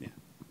 Yeah.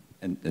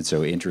 And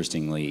so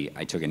interestingly,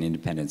 I took an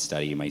independent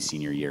study my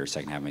senior year,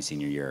 second half of my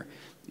senior year,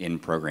 in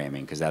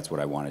programming, because that's what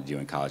I wanted to do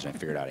in college, and I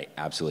figured out I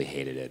absolutely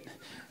hated it.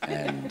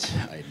 And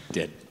I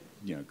did,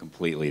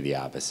 completely the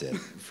opposite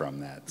from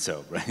that.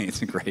 So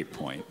it's a great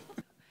point.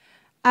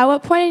 At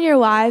what point in your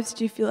lives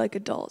do you feel like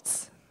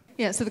adults?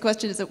 Yeah, so the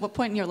question is, at what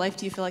point in your life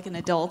do you feel like an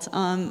adult?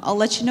 I'll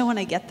let you know when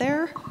I get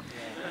there.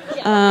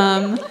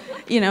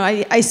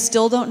 I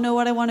still don't know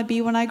what I want to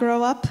be when I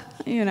grow up.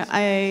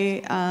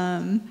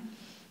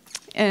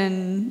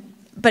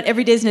 But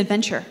every day is an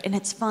adventure, and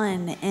it's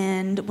fun.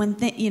 And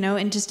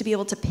and just to be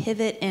able to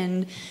pivot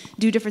and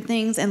do different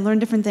things and learn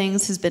different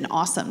things has been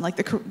awesome. Like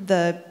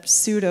the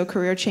pseudo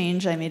career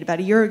change I made about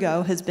a year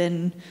ago has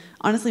been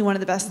honestly one of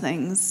the best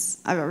things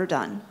I've ever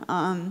done.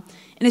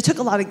 And it took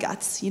a lot of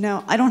guts.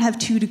 I don't have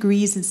 2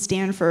 degrees in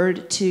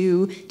Stanford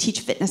to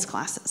teach fitness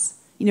classes.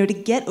 To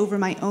get over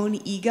my own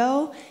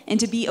ego and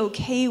to be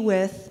okay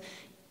with,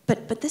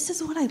 but this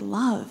is what I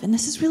love, and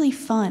this is really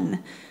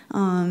fun.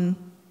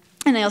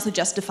 And I also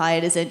justify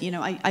it as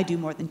I do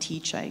more than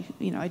teach. I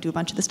do a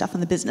bunch of the stuff on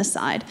the business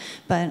side.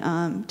 But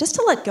just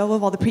to let go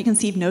of all the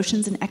preconceived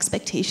notions and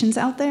expectations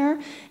out there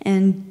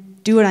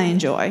and do what I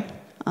enjoy.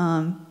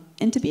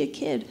 And to be a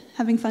kid,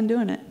 having fun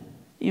doing it.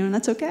 And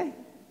that's okay.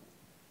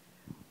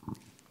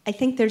 I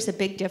think there's a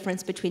big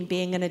difference between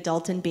being an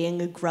adult and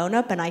being a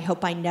grown-up, and I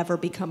hope I never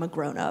become a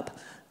grown-up.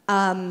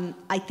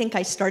 I think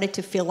I started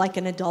to feel like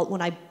an adult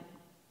when I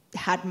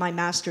had my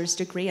master's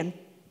degree and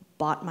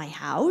bought my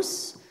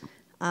house.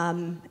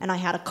 And I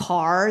had a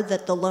car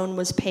that the loan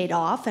was paid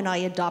off, and I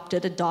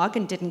adopted a dog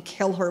and didn't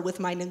kill her with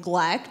my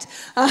neglect.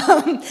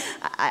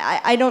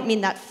 I don't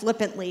mean that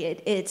flippantly.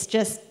 It's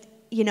just,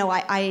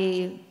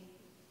 I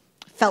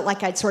felt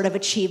like I'd sort of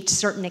achieved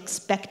certain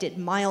expected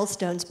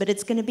milestones, but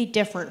it's going to be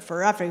different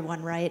for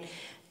everyone, right?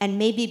 And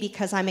maybe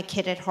because I'm a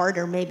kid at heart,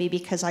 or maybe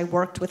because I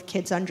worked with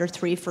kids under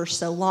 3 for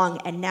so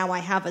long, and now I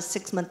have a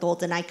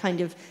 6-month-old, and I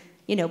kind of,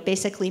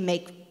 basically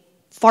make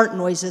fart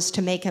noises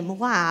to make him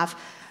laugh.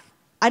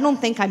 I don't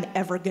think I'm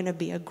ever going to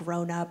be a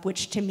grown-up,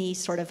 which to me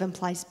sort of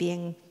implies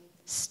being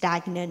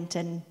stagnant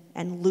and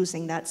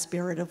losing that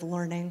spirit of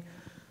learning.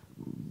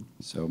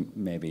 So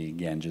maybe,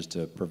 again, just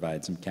to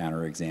provide some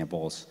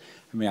counterexamples.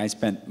 I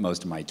spent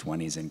most of my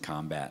 20s in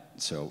combat,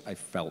 so I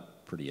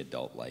felt pretty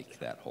adult-like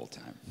that whole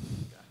time.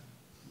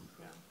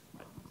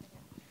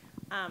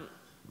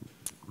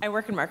 I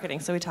work in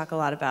marketing, so we talk a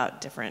lot about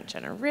different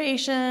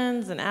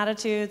generations and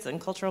attitudes and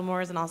cultural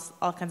mores and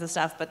all kinds of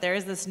stuff, but there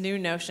is this new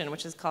notion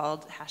which is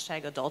called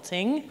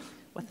 #adulting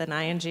with an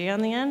ing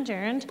on the end,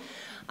 gerund.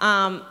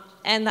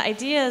 And the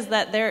idea is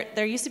that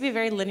there used to be a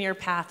very linear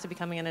path to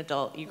becoming an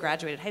adult. You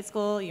graduated high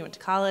school, you went to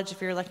college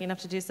if you were lucky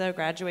enough to do so,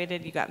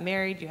 graduated, you got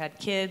married, you had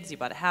kids, you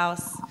bought a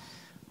house,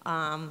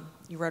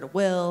 you wrote a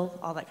will,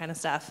 all that kind of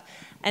stuff.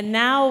 And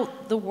now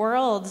the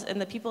world and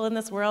the people in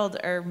this world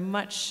are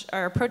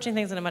approaching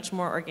things in a much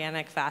more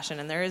organic fashion,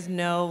 and there is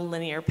no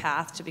linear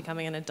path to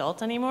becoming an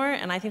adult anymore,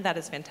 and I think that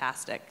is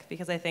fantastic,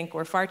 because I think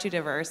we're far too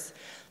diverse.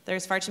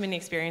 There's far too many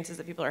experiences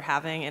that people are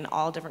having in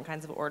all different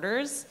kinds of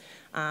orders.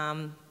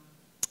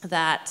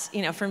 That,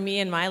 for me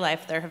in my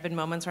life, there have been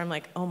moments where I'm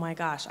like, oh my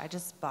gosh, I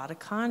just bought a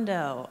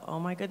condo, oh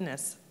my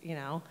goodness,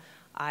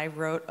 I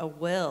wrote a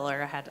will,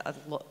 or I had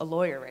a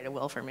lawyer write a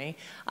will for me.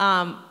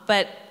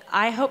 But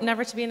I hope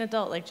never to be an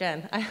adult like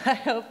Jen. I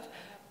hope,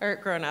 or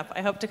grown up,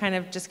 I hope to kind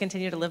of just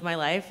continue to live my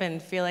life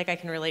and feel like I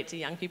can relate to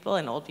young people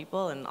and old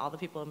people and all the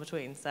people in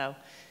between. So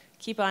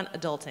keep on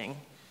adulting.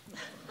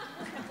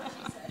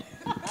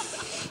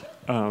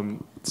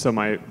 So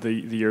the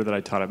year that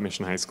I taught at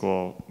Mission High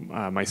School,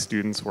 my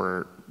students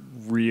were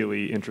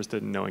really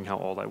interested in knowing how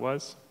old I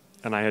was.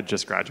 And I had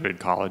just graduated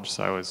college,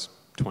 so I was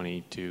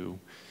 22.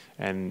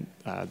 And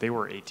they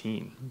were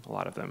 18, a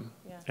lot of them.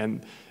 Yeah.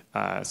 And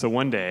so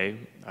one day,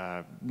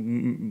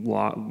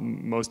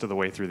 most of the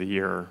way through the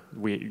year,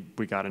 we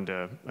got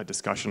into a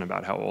discussion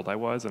about how old I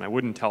was, and I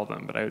wouldn't tell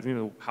them, but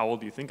how old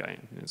do you think I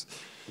am? It was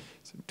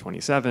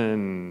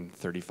 27,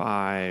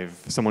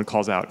 35, someone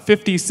calls out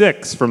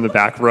 56 from the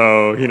back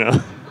row,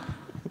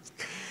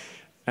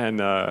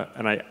 And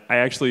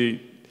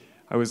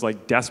I was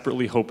like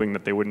desperately hoping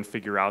that they wouldn't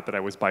figure out that I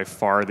was by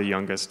far the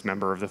youngest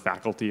member of the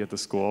faculty at the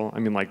school.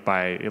 Like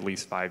by at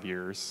least 5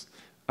 years.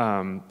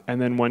 And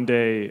then one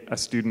day, a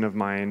student of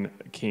mine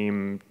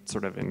came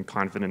sort of in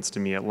confidence to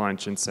me at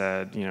lunch and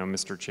said,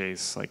 Mr.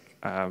 Chase,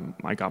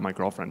 I got my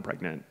girlfriend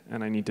pregnant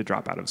and I need to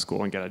drop out of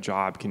school and get a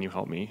job. Can you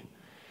help me?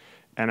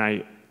 And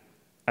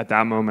at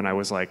that moment, I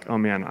was like, oh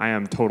man, I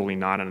am totally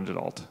not an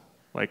adult.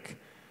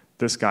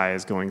 This guy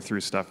is going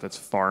through stuff that's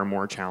far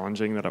more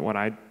challenging than what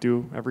I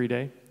do every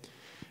day.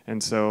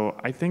 And so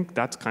I think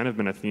that's kind of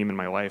been a theme in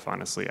my life,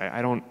 honestly.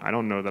 I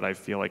don't know that I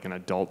feel like an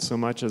adult so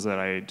much as that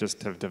I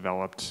just have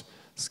developed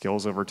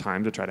skills over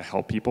time to try to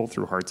help people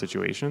through hard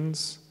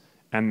situations.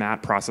 And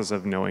that process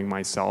of knowing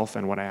myself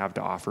and what I have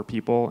to offer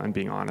people and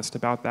being honest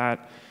about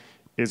that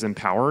is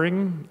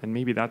empowering, and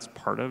maybe that's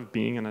part of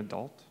being an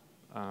adult.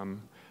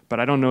 But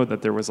I don't know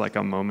that there was like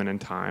a moment in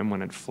time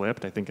when it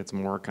flipped. I think it's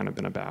more kind of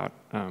been about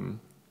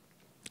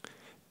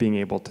being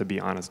able to be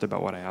honest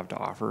about what I have to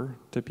offer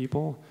to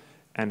people,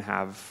 and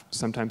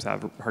sometimes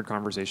have hard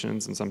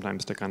conversations, and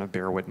sometimes to kind of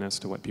bear witness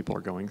to what people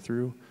are going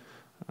through.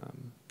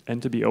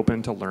 And to be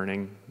open to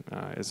learning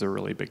is a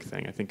really big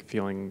thing. I think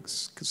feeling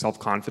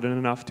self-confident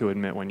enough to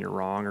admit when you're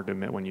wrong or to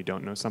admit when you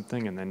don't know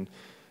something, and then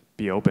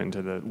be open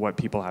to what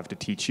people have to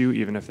teach you,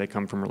 even if they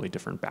come from really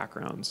different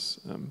backgrounds,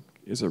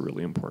 is a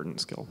really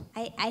important skill.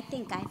 I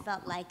think I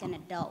felt like an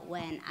adult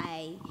when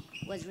I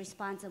was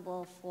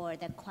responsible for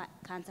the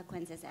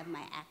consequences of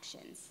my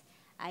actions.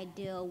 I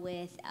deal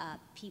with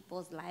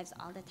people's lives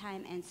all the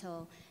time, and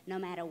so no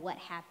matter what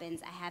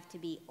happens, I have to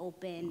be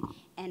open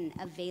and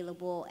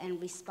available and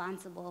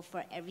responsible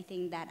for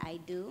everything that I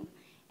do.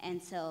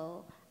 And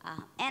so,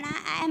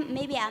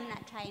 maybe I'm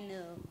not trying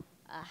to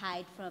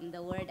hide from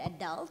the word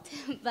adult,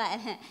 but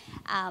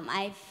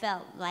I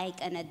felt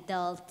like an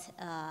adult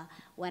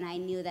when I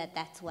knew that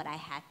that's what I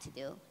had to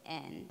do.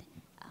 And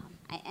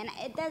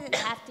it doesn't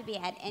have to be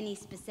at any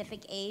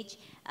specific age.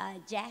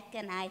 Jack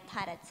and I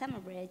taught at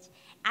Summerbridge.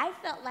 I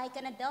felt like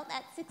an adult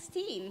at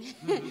 16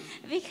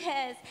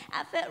 because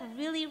I felt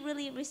really,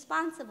 really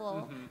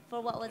responsible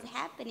for what was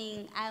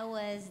happening. I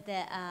was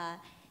the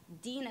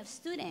dean of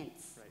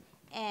students,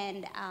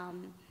 and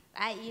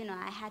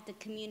I had to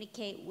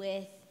communicate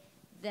with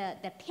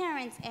the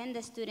parents and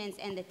the students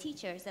and the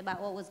teachers about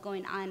what was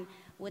going on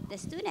with the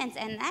students,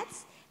 and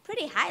that's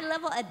pretty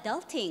high-level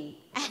adulting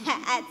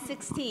at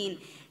 16.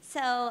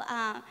 So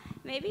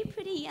maybe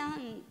pretty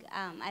young,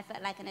 I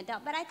felt like an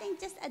adult. But I think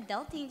just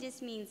adulting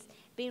just means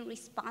being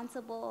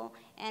responsible,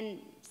 and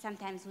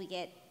sometimes we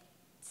get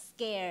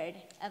scared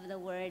of the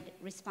word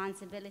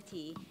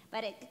responsibility,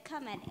 but it could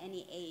come at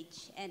any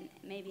age, and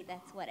maybe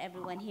that's what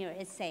everyone here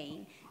is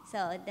saying.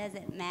 So it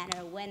doesn't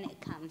matter when it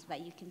comes,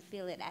 but you can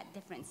feel it at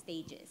different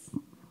stages.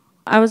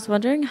 I was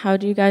wondering, how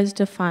do you guys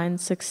define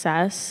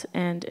success,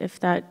 and if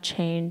that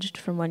changed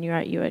from when you were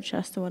at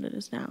UHS to what it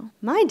is now?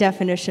 My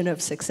definition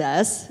of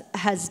success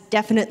has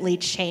definitely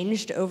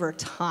changed over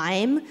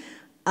time,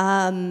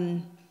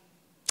 and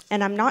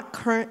I'm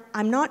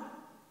not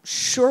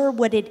sure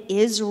what it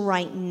is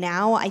right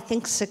now. I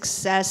think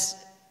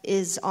success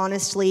is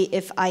honestly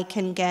if I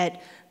can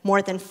get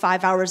more than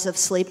 5 hours of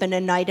sleep in a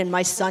night and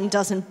my son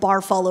doesn't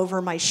barf all over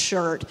my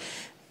shirt.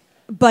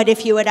 But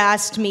if you had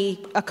asked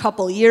me a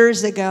couple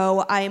years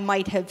ago, I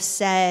might have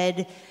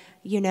said,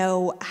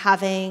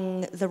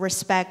 having the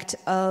respect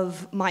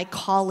of my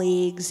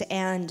colleagues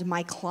and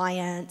my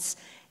clients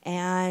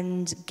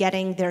and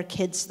getting their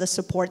kids the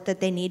support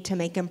that they need to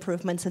make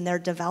improvements in their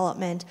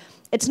development.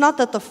 It's not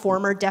that the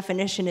former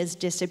definition has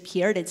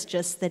disappeared, it's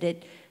just that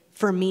it,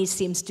 for me,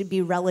 seems to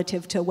be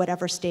relative to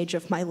whatever stage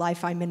of my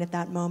life I'm in at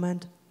that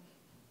moment.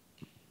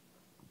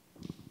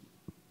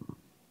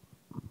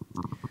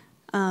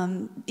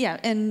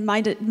 And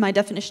my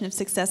definition of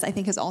success, I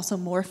think, has also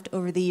morphed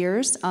over the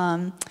years.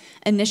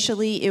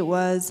 Initially, it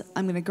was,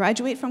 I'm going to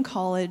graduate from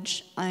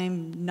college,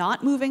 I'm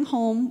not moving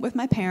home with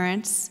my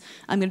parents,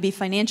 I'm going to be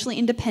financially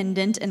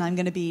independent, and I'm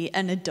going to be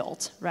an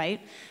adult, right?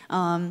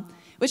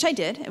 Which I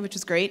did, which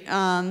was great.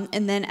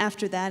 And then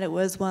after that, it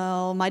was,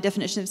 well, my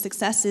definition of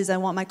success is I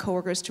want my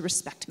coworkers to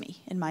respect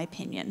me, in my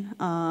opinion.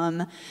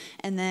 And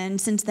then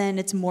since then,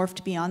 it's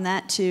morphed beyond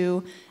that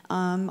to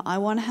I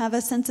want to have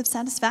a sense of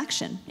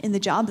satisfaction in the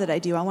job that I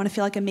do. I want to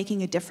feel like I'm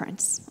making a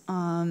difference.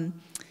 And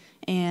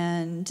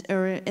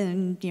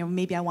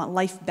maybe I want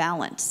life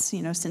balance.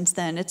 Since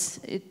then,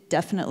 it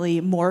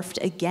definitely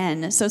morphed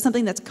again. So it's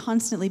something that's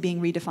constantly being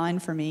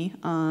redefined for me.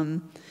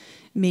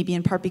 Maybe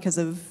in part because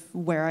of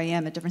where I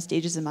am at different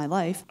stages in my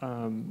life.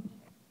 About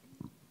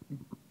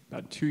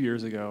 2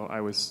 years ago,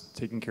 I was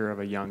taking care of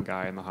a young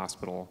guy in the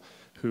hospital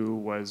who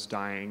was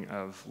dying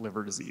of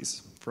liver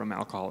disease from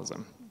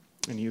alcoholism.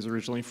 And he was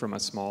originally from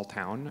a small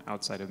town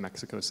outside of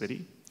Mexico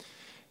City.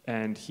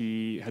 And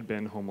he had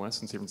been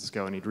homeless in San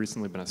Francisco, and he'd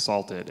recently been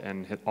assaulted,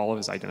 and all of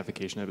his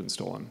identification had been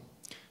stolen.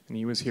 And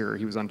he was here,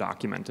 he was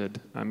undocumented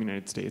in the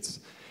United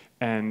States.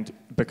 And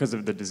because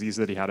of the disease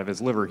that he had of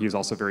his liver, he was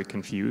also very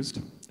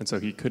confused. And so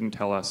he couldn't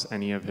tell us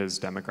any of his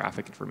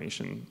demographic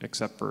information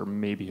except for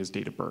maybe his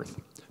date of birth.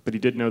 But he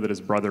did know that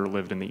his brother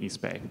lived in the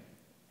East Bay. And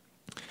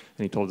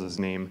he told us his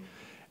name.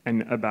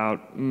 And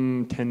about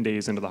 10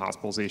 days into the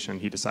hospitalization,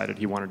 he decided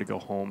he wanted to go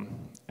home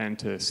and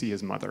to see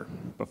his mother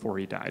before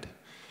he died.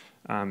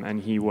 And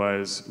he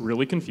was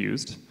really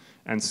confused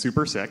and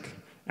super sick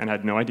and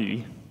had no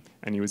ID.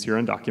 And he was here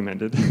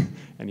undocumented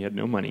and he had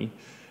no money.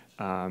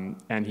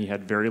 And he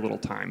had very little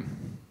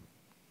time,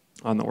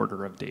 on the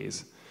order of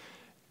days.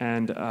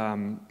 And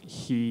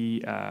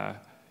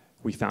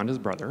we found his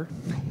brother,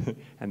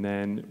 and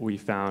then we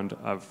found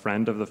a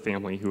friend of the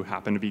family who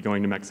happened to be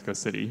going to Mexico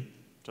City,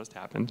 just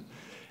happened,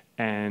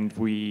 and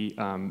we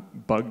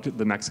bugged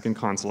the Mexican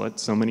consulate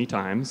so many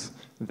times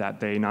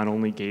that they not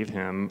only gave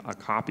him a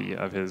copy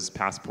of his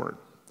passport,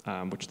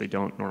 which they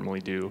don't normally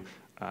do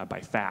by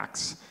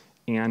fax,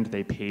 and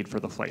they paid for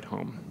the flight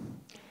home.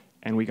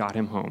 And we got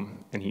him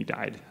home, and he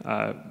died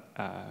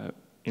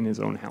in his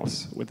own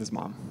house with his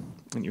mom.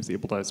 And he was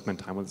able to spend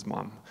time with his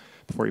mom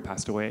before he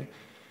passed away.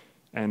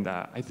 And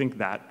I think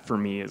that, for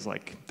me, is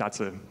like,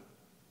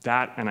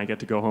 that, and I get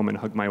to go home and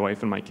hug my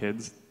wife and my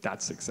kids,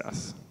 that's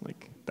success.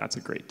 Like, that's a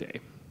great day.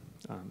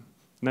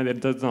 Now,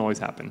 that doesn't always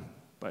happen,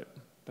 but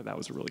that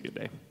was a really good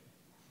day.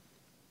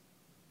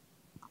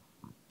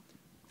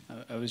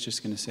 I was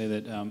just going to say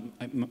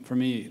that for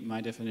me, my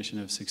definition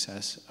of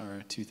success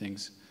are two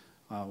things.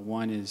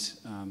 One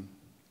is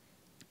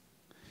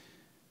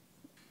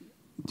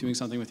doing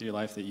something with your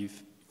life that you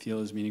feel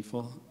is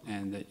meaningful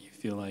and that you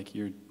feel like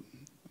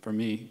for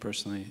me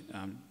personally,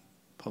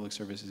 public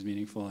service is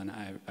meaningful, and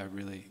I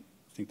really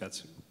think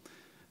that's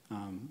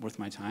worth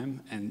my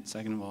time. And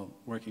second of all,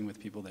 working with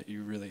people that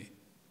you really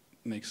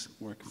makes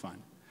work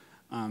fun.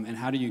 And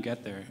how do you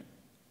get there?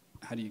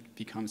 How do you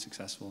become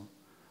successful?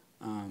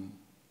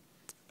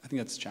 I think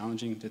that's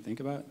challenging to think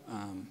about.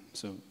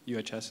 So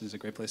UHS is a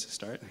great place to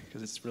start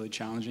because it's really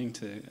challenging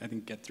to, I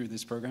think, get through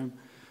this program.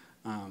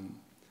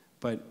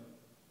 But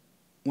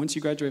once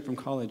you graduate from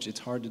college, it's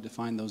hard to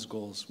define those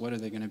goals. What are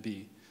they going to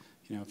be?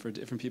 You know, for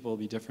different people, it'll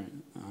be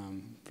different.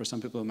 For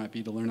some people, it might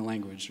be to learn a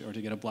language or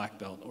to get a black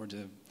belt or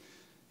to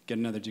get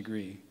another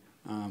degree.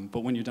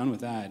 But when you're done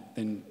with that,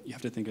 then you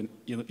have to think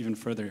even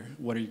further.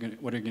 What are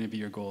going to be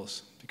your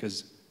goals?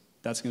 Because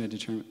that's going to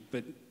determine.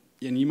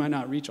 And you might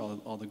not reach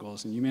all the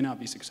goals, and you may not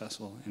be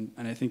successful.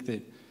 And I think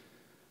that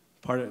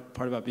part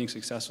about being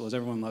successful is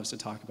everyone loves to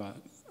talk about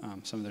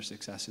some of their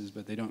successes,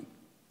 but they don't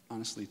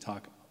honestly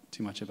talk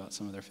too much about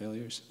some of their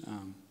failures.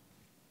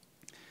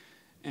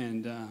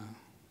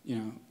 You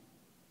know,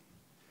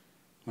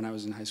 when I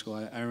was in high school,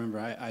 I remember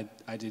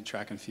I did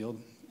track and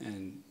field,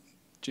 and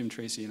Jim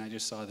Tracy, and I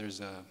just saw there's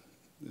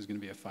going to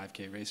be a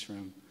 5K race for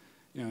him.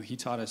 You know, he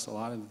taught us a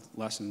lot of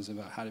lessons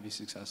about how to be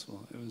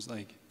successful. It was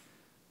like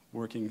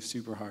working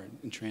super hard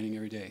and training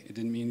every day. It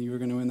didn't mean you were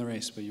going to win the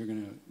race, but you're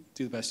going to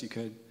do the best you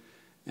could.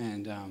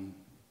 And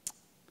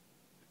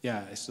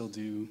yeah, I still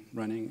do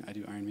running. I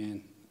do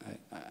Ironman.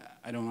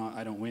 I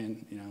don't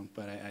win, you know,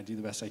 but I do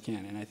the best I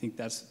can. And I think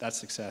that's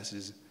success,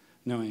 is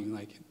knowing,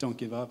 like, don't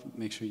give up.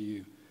 Make sure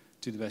you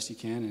do the best you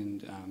can,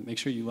 and make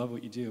sure you love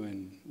what you do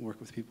and work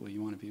with people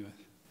you want to be with.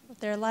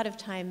 There are a lot of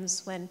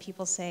times when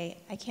people say,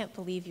 I can't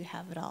believe you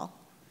have it all.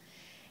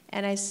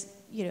 And I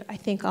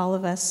think all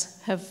of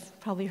us have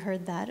probably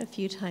heard that a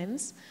few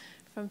times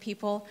from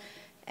people.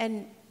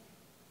 And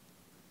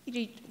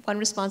one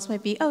response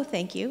might be, oh,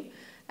 thank you.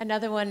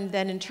 Another one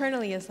then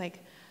internally is like,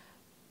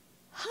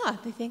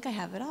 they think I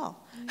have it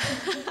all.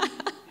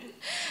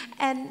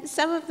 And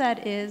some of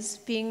that is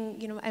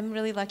being, I'm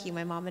really lucky.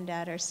 My mom and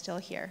dad are still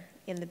here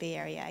in the Bay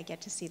Area. I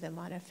get to see them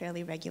on a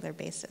fairly regular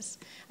basis.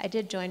 I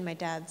did join my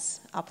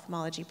dad's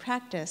ophthalmology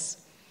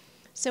practice.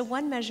 So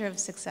one measure of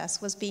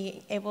success was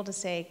being able to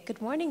say,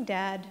 good morning,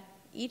 Dad,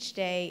 each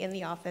day in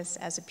the office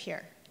as a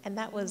peer. And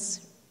that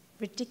was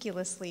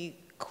ridiculously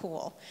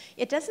cool.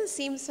 It doesn't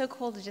seem so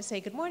cool to just say,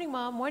 good morning,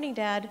 Mom, morning,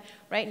 Dad,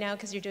 right now,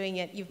 because you've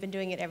been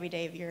doing it every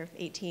day of your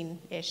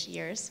 18-ish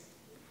years.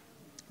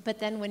 But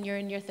then when you're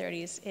in your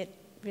 30s, it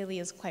really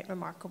is quite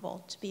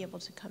remarkable to be able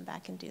to come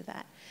back and do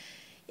that.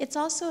 It's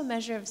also a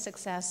measure of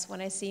success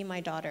when I see my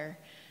daughter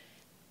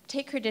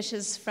take her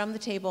dishes from the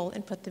table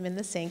and put them in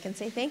the sink and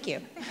say thank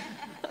you.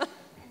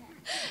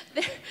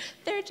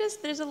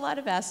 There's a lot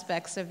of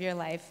aspects of your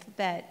life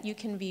that you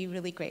can be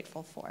really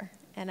grateful for.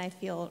 And I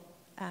feel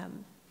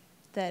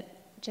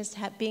that just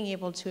being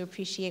able to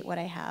appreciate what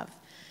I have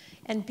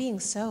and being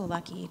so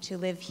lucky to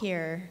live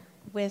here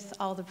with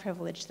all the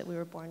privilege that we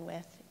were born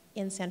with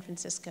in San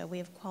Francisco. We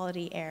have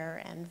quality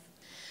air and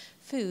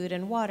food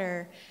and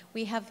water.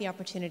 We have the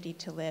opportunity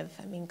to live.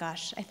 I mean,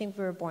 gosh, I think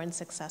we were born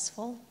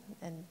successful,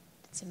 and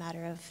it's a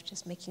matter of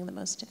just making the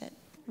most of it.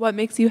 What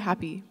makes you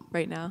happy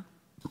right now?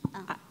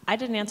 I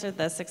didn't answer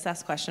the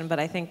success question, but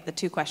I think the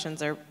two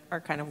questions are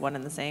kind of one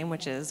and the same,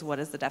 which is what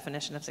is the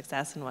definition of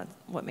success and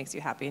what makes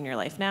you happy in your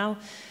life now?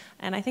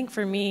 And I think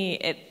for me,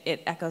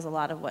 it echoes a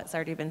lot of what's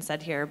already been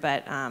said here,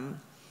 but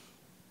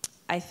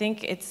I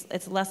think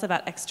it's less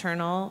about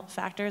external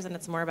factors and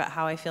it's more about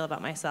how I feel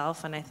about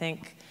myself. And I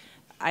think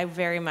I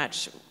very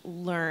much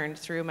learned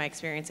through my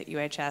experience at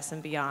UHS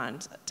and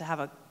beyond to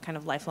have a kind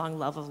of lifelong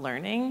love of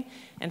learning.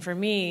 And for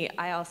me,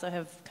 I also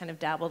have kind of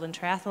dabbled in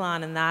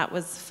triathlon, and that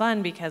was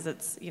fun because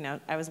it's,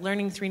 I was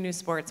learning 3 new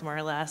sports more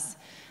or less,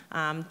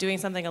 doing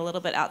something a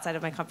little bit outside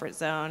of my comfort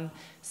zone,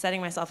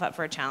 setting myself up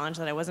for a challenge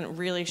that I wasn't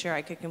really sure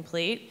I could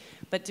complete,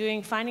 but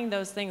finding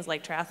those things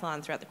like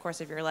triathlon throughout the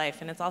course of your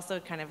life. And it's also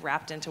kind of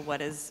wrapped into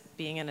what is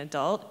being an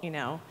adult,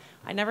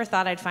 I never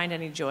thought I'd find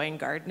any joy in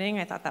gardening.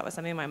 I thought that was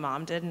something my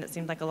mom did, and it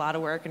seemed like a lot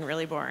of work and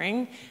really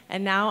boring.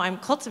 And now I'm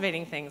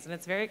cultivating things, and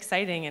it's very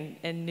exciting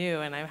and new,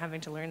 and I'm having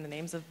to learn the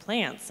names of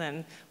plants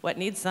and what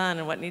needs sun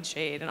and what needs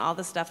shade and all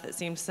the stuff that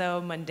seemed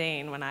so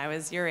mundane when I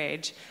was your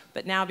age.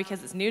 But now,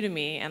 because it's new to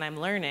me and I'm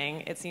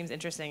learning, it seems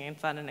interesting and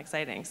fun and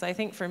exciting. So I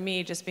think for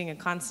me, just being a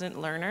constant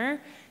learner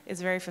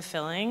is very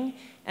fulfilling.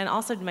 And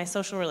also my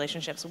social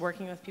relationships,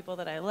 working with people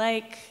that I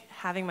like,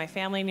 having my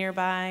family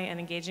nearby and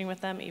engaging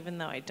with them, even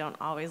though I don't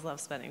always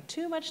love spending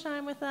too much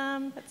time with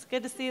them. It's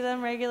good to see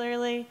them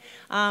regularly.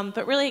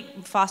 But really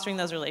fostering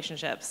those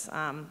relationships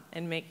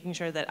and making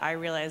sure that I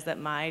realize that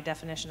my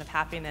definition of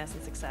happiness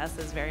and success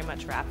is very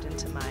much wrapped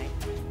into my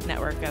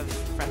network of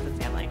friends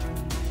and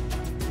family.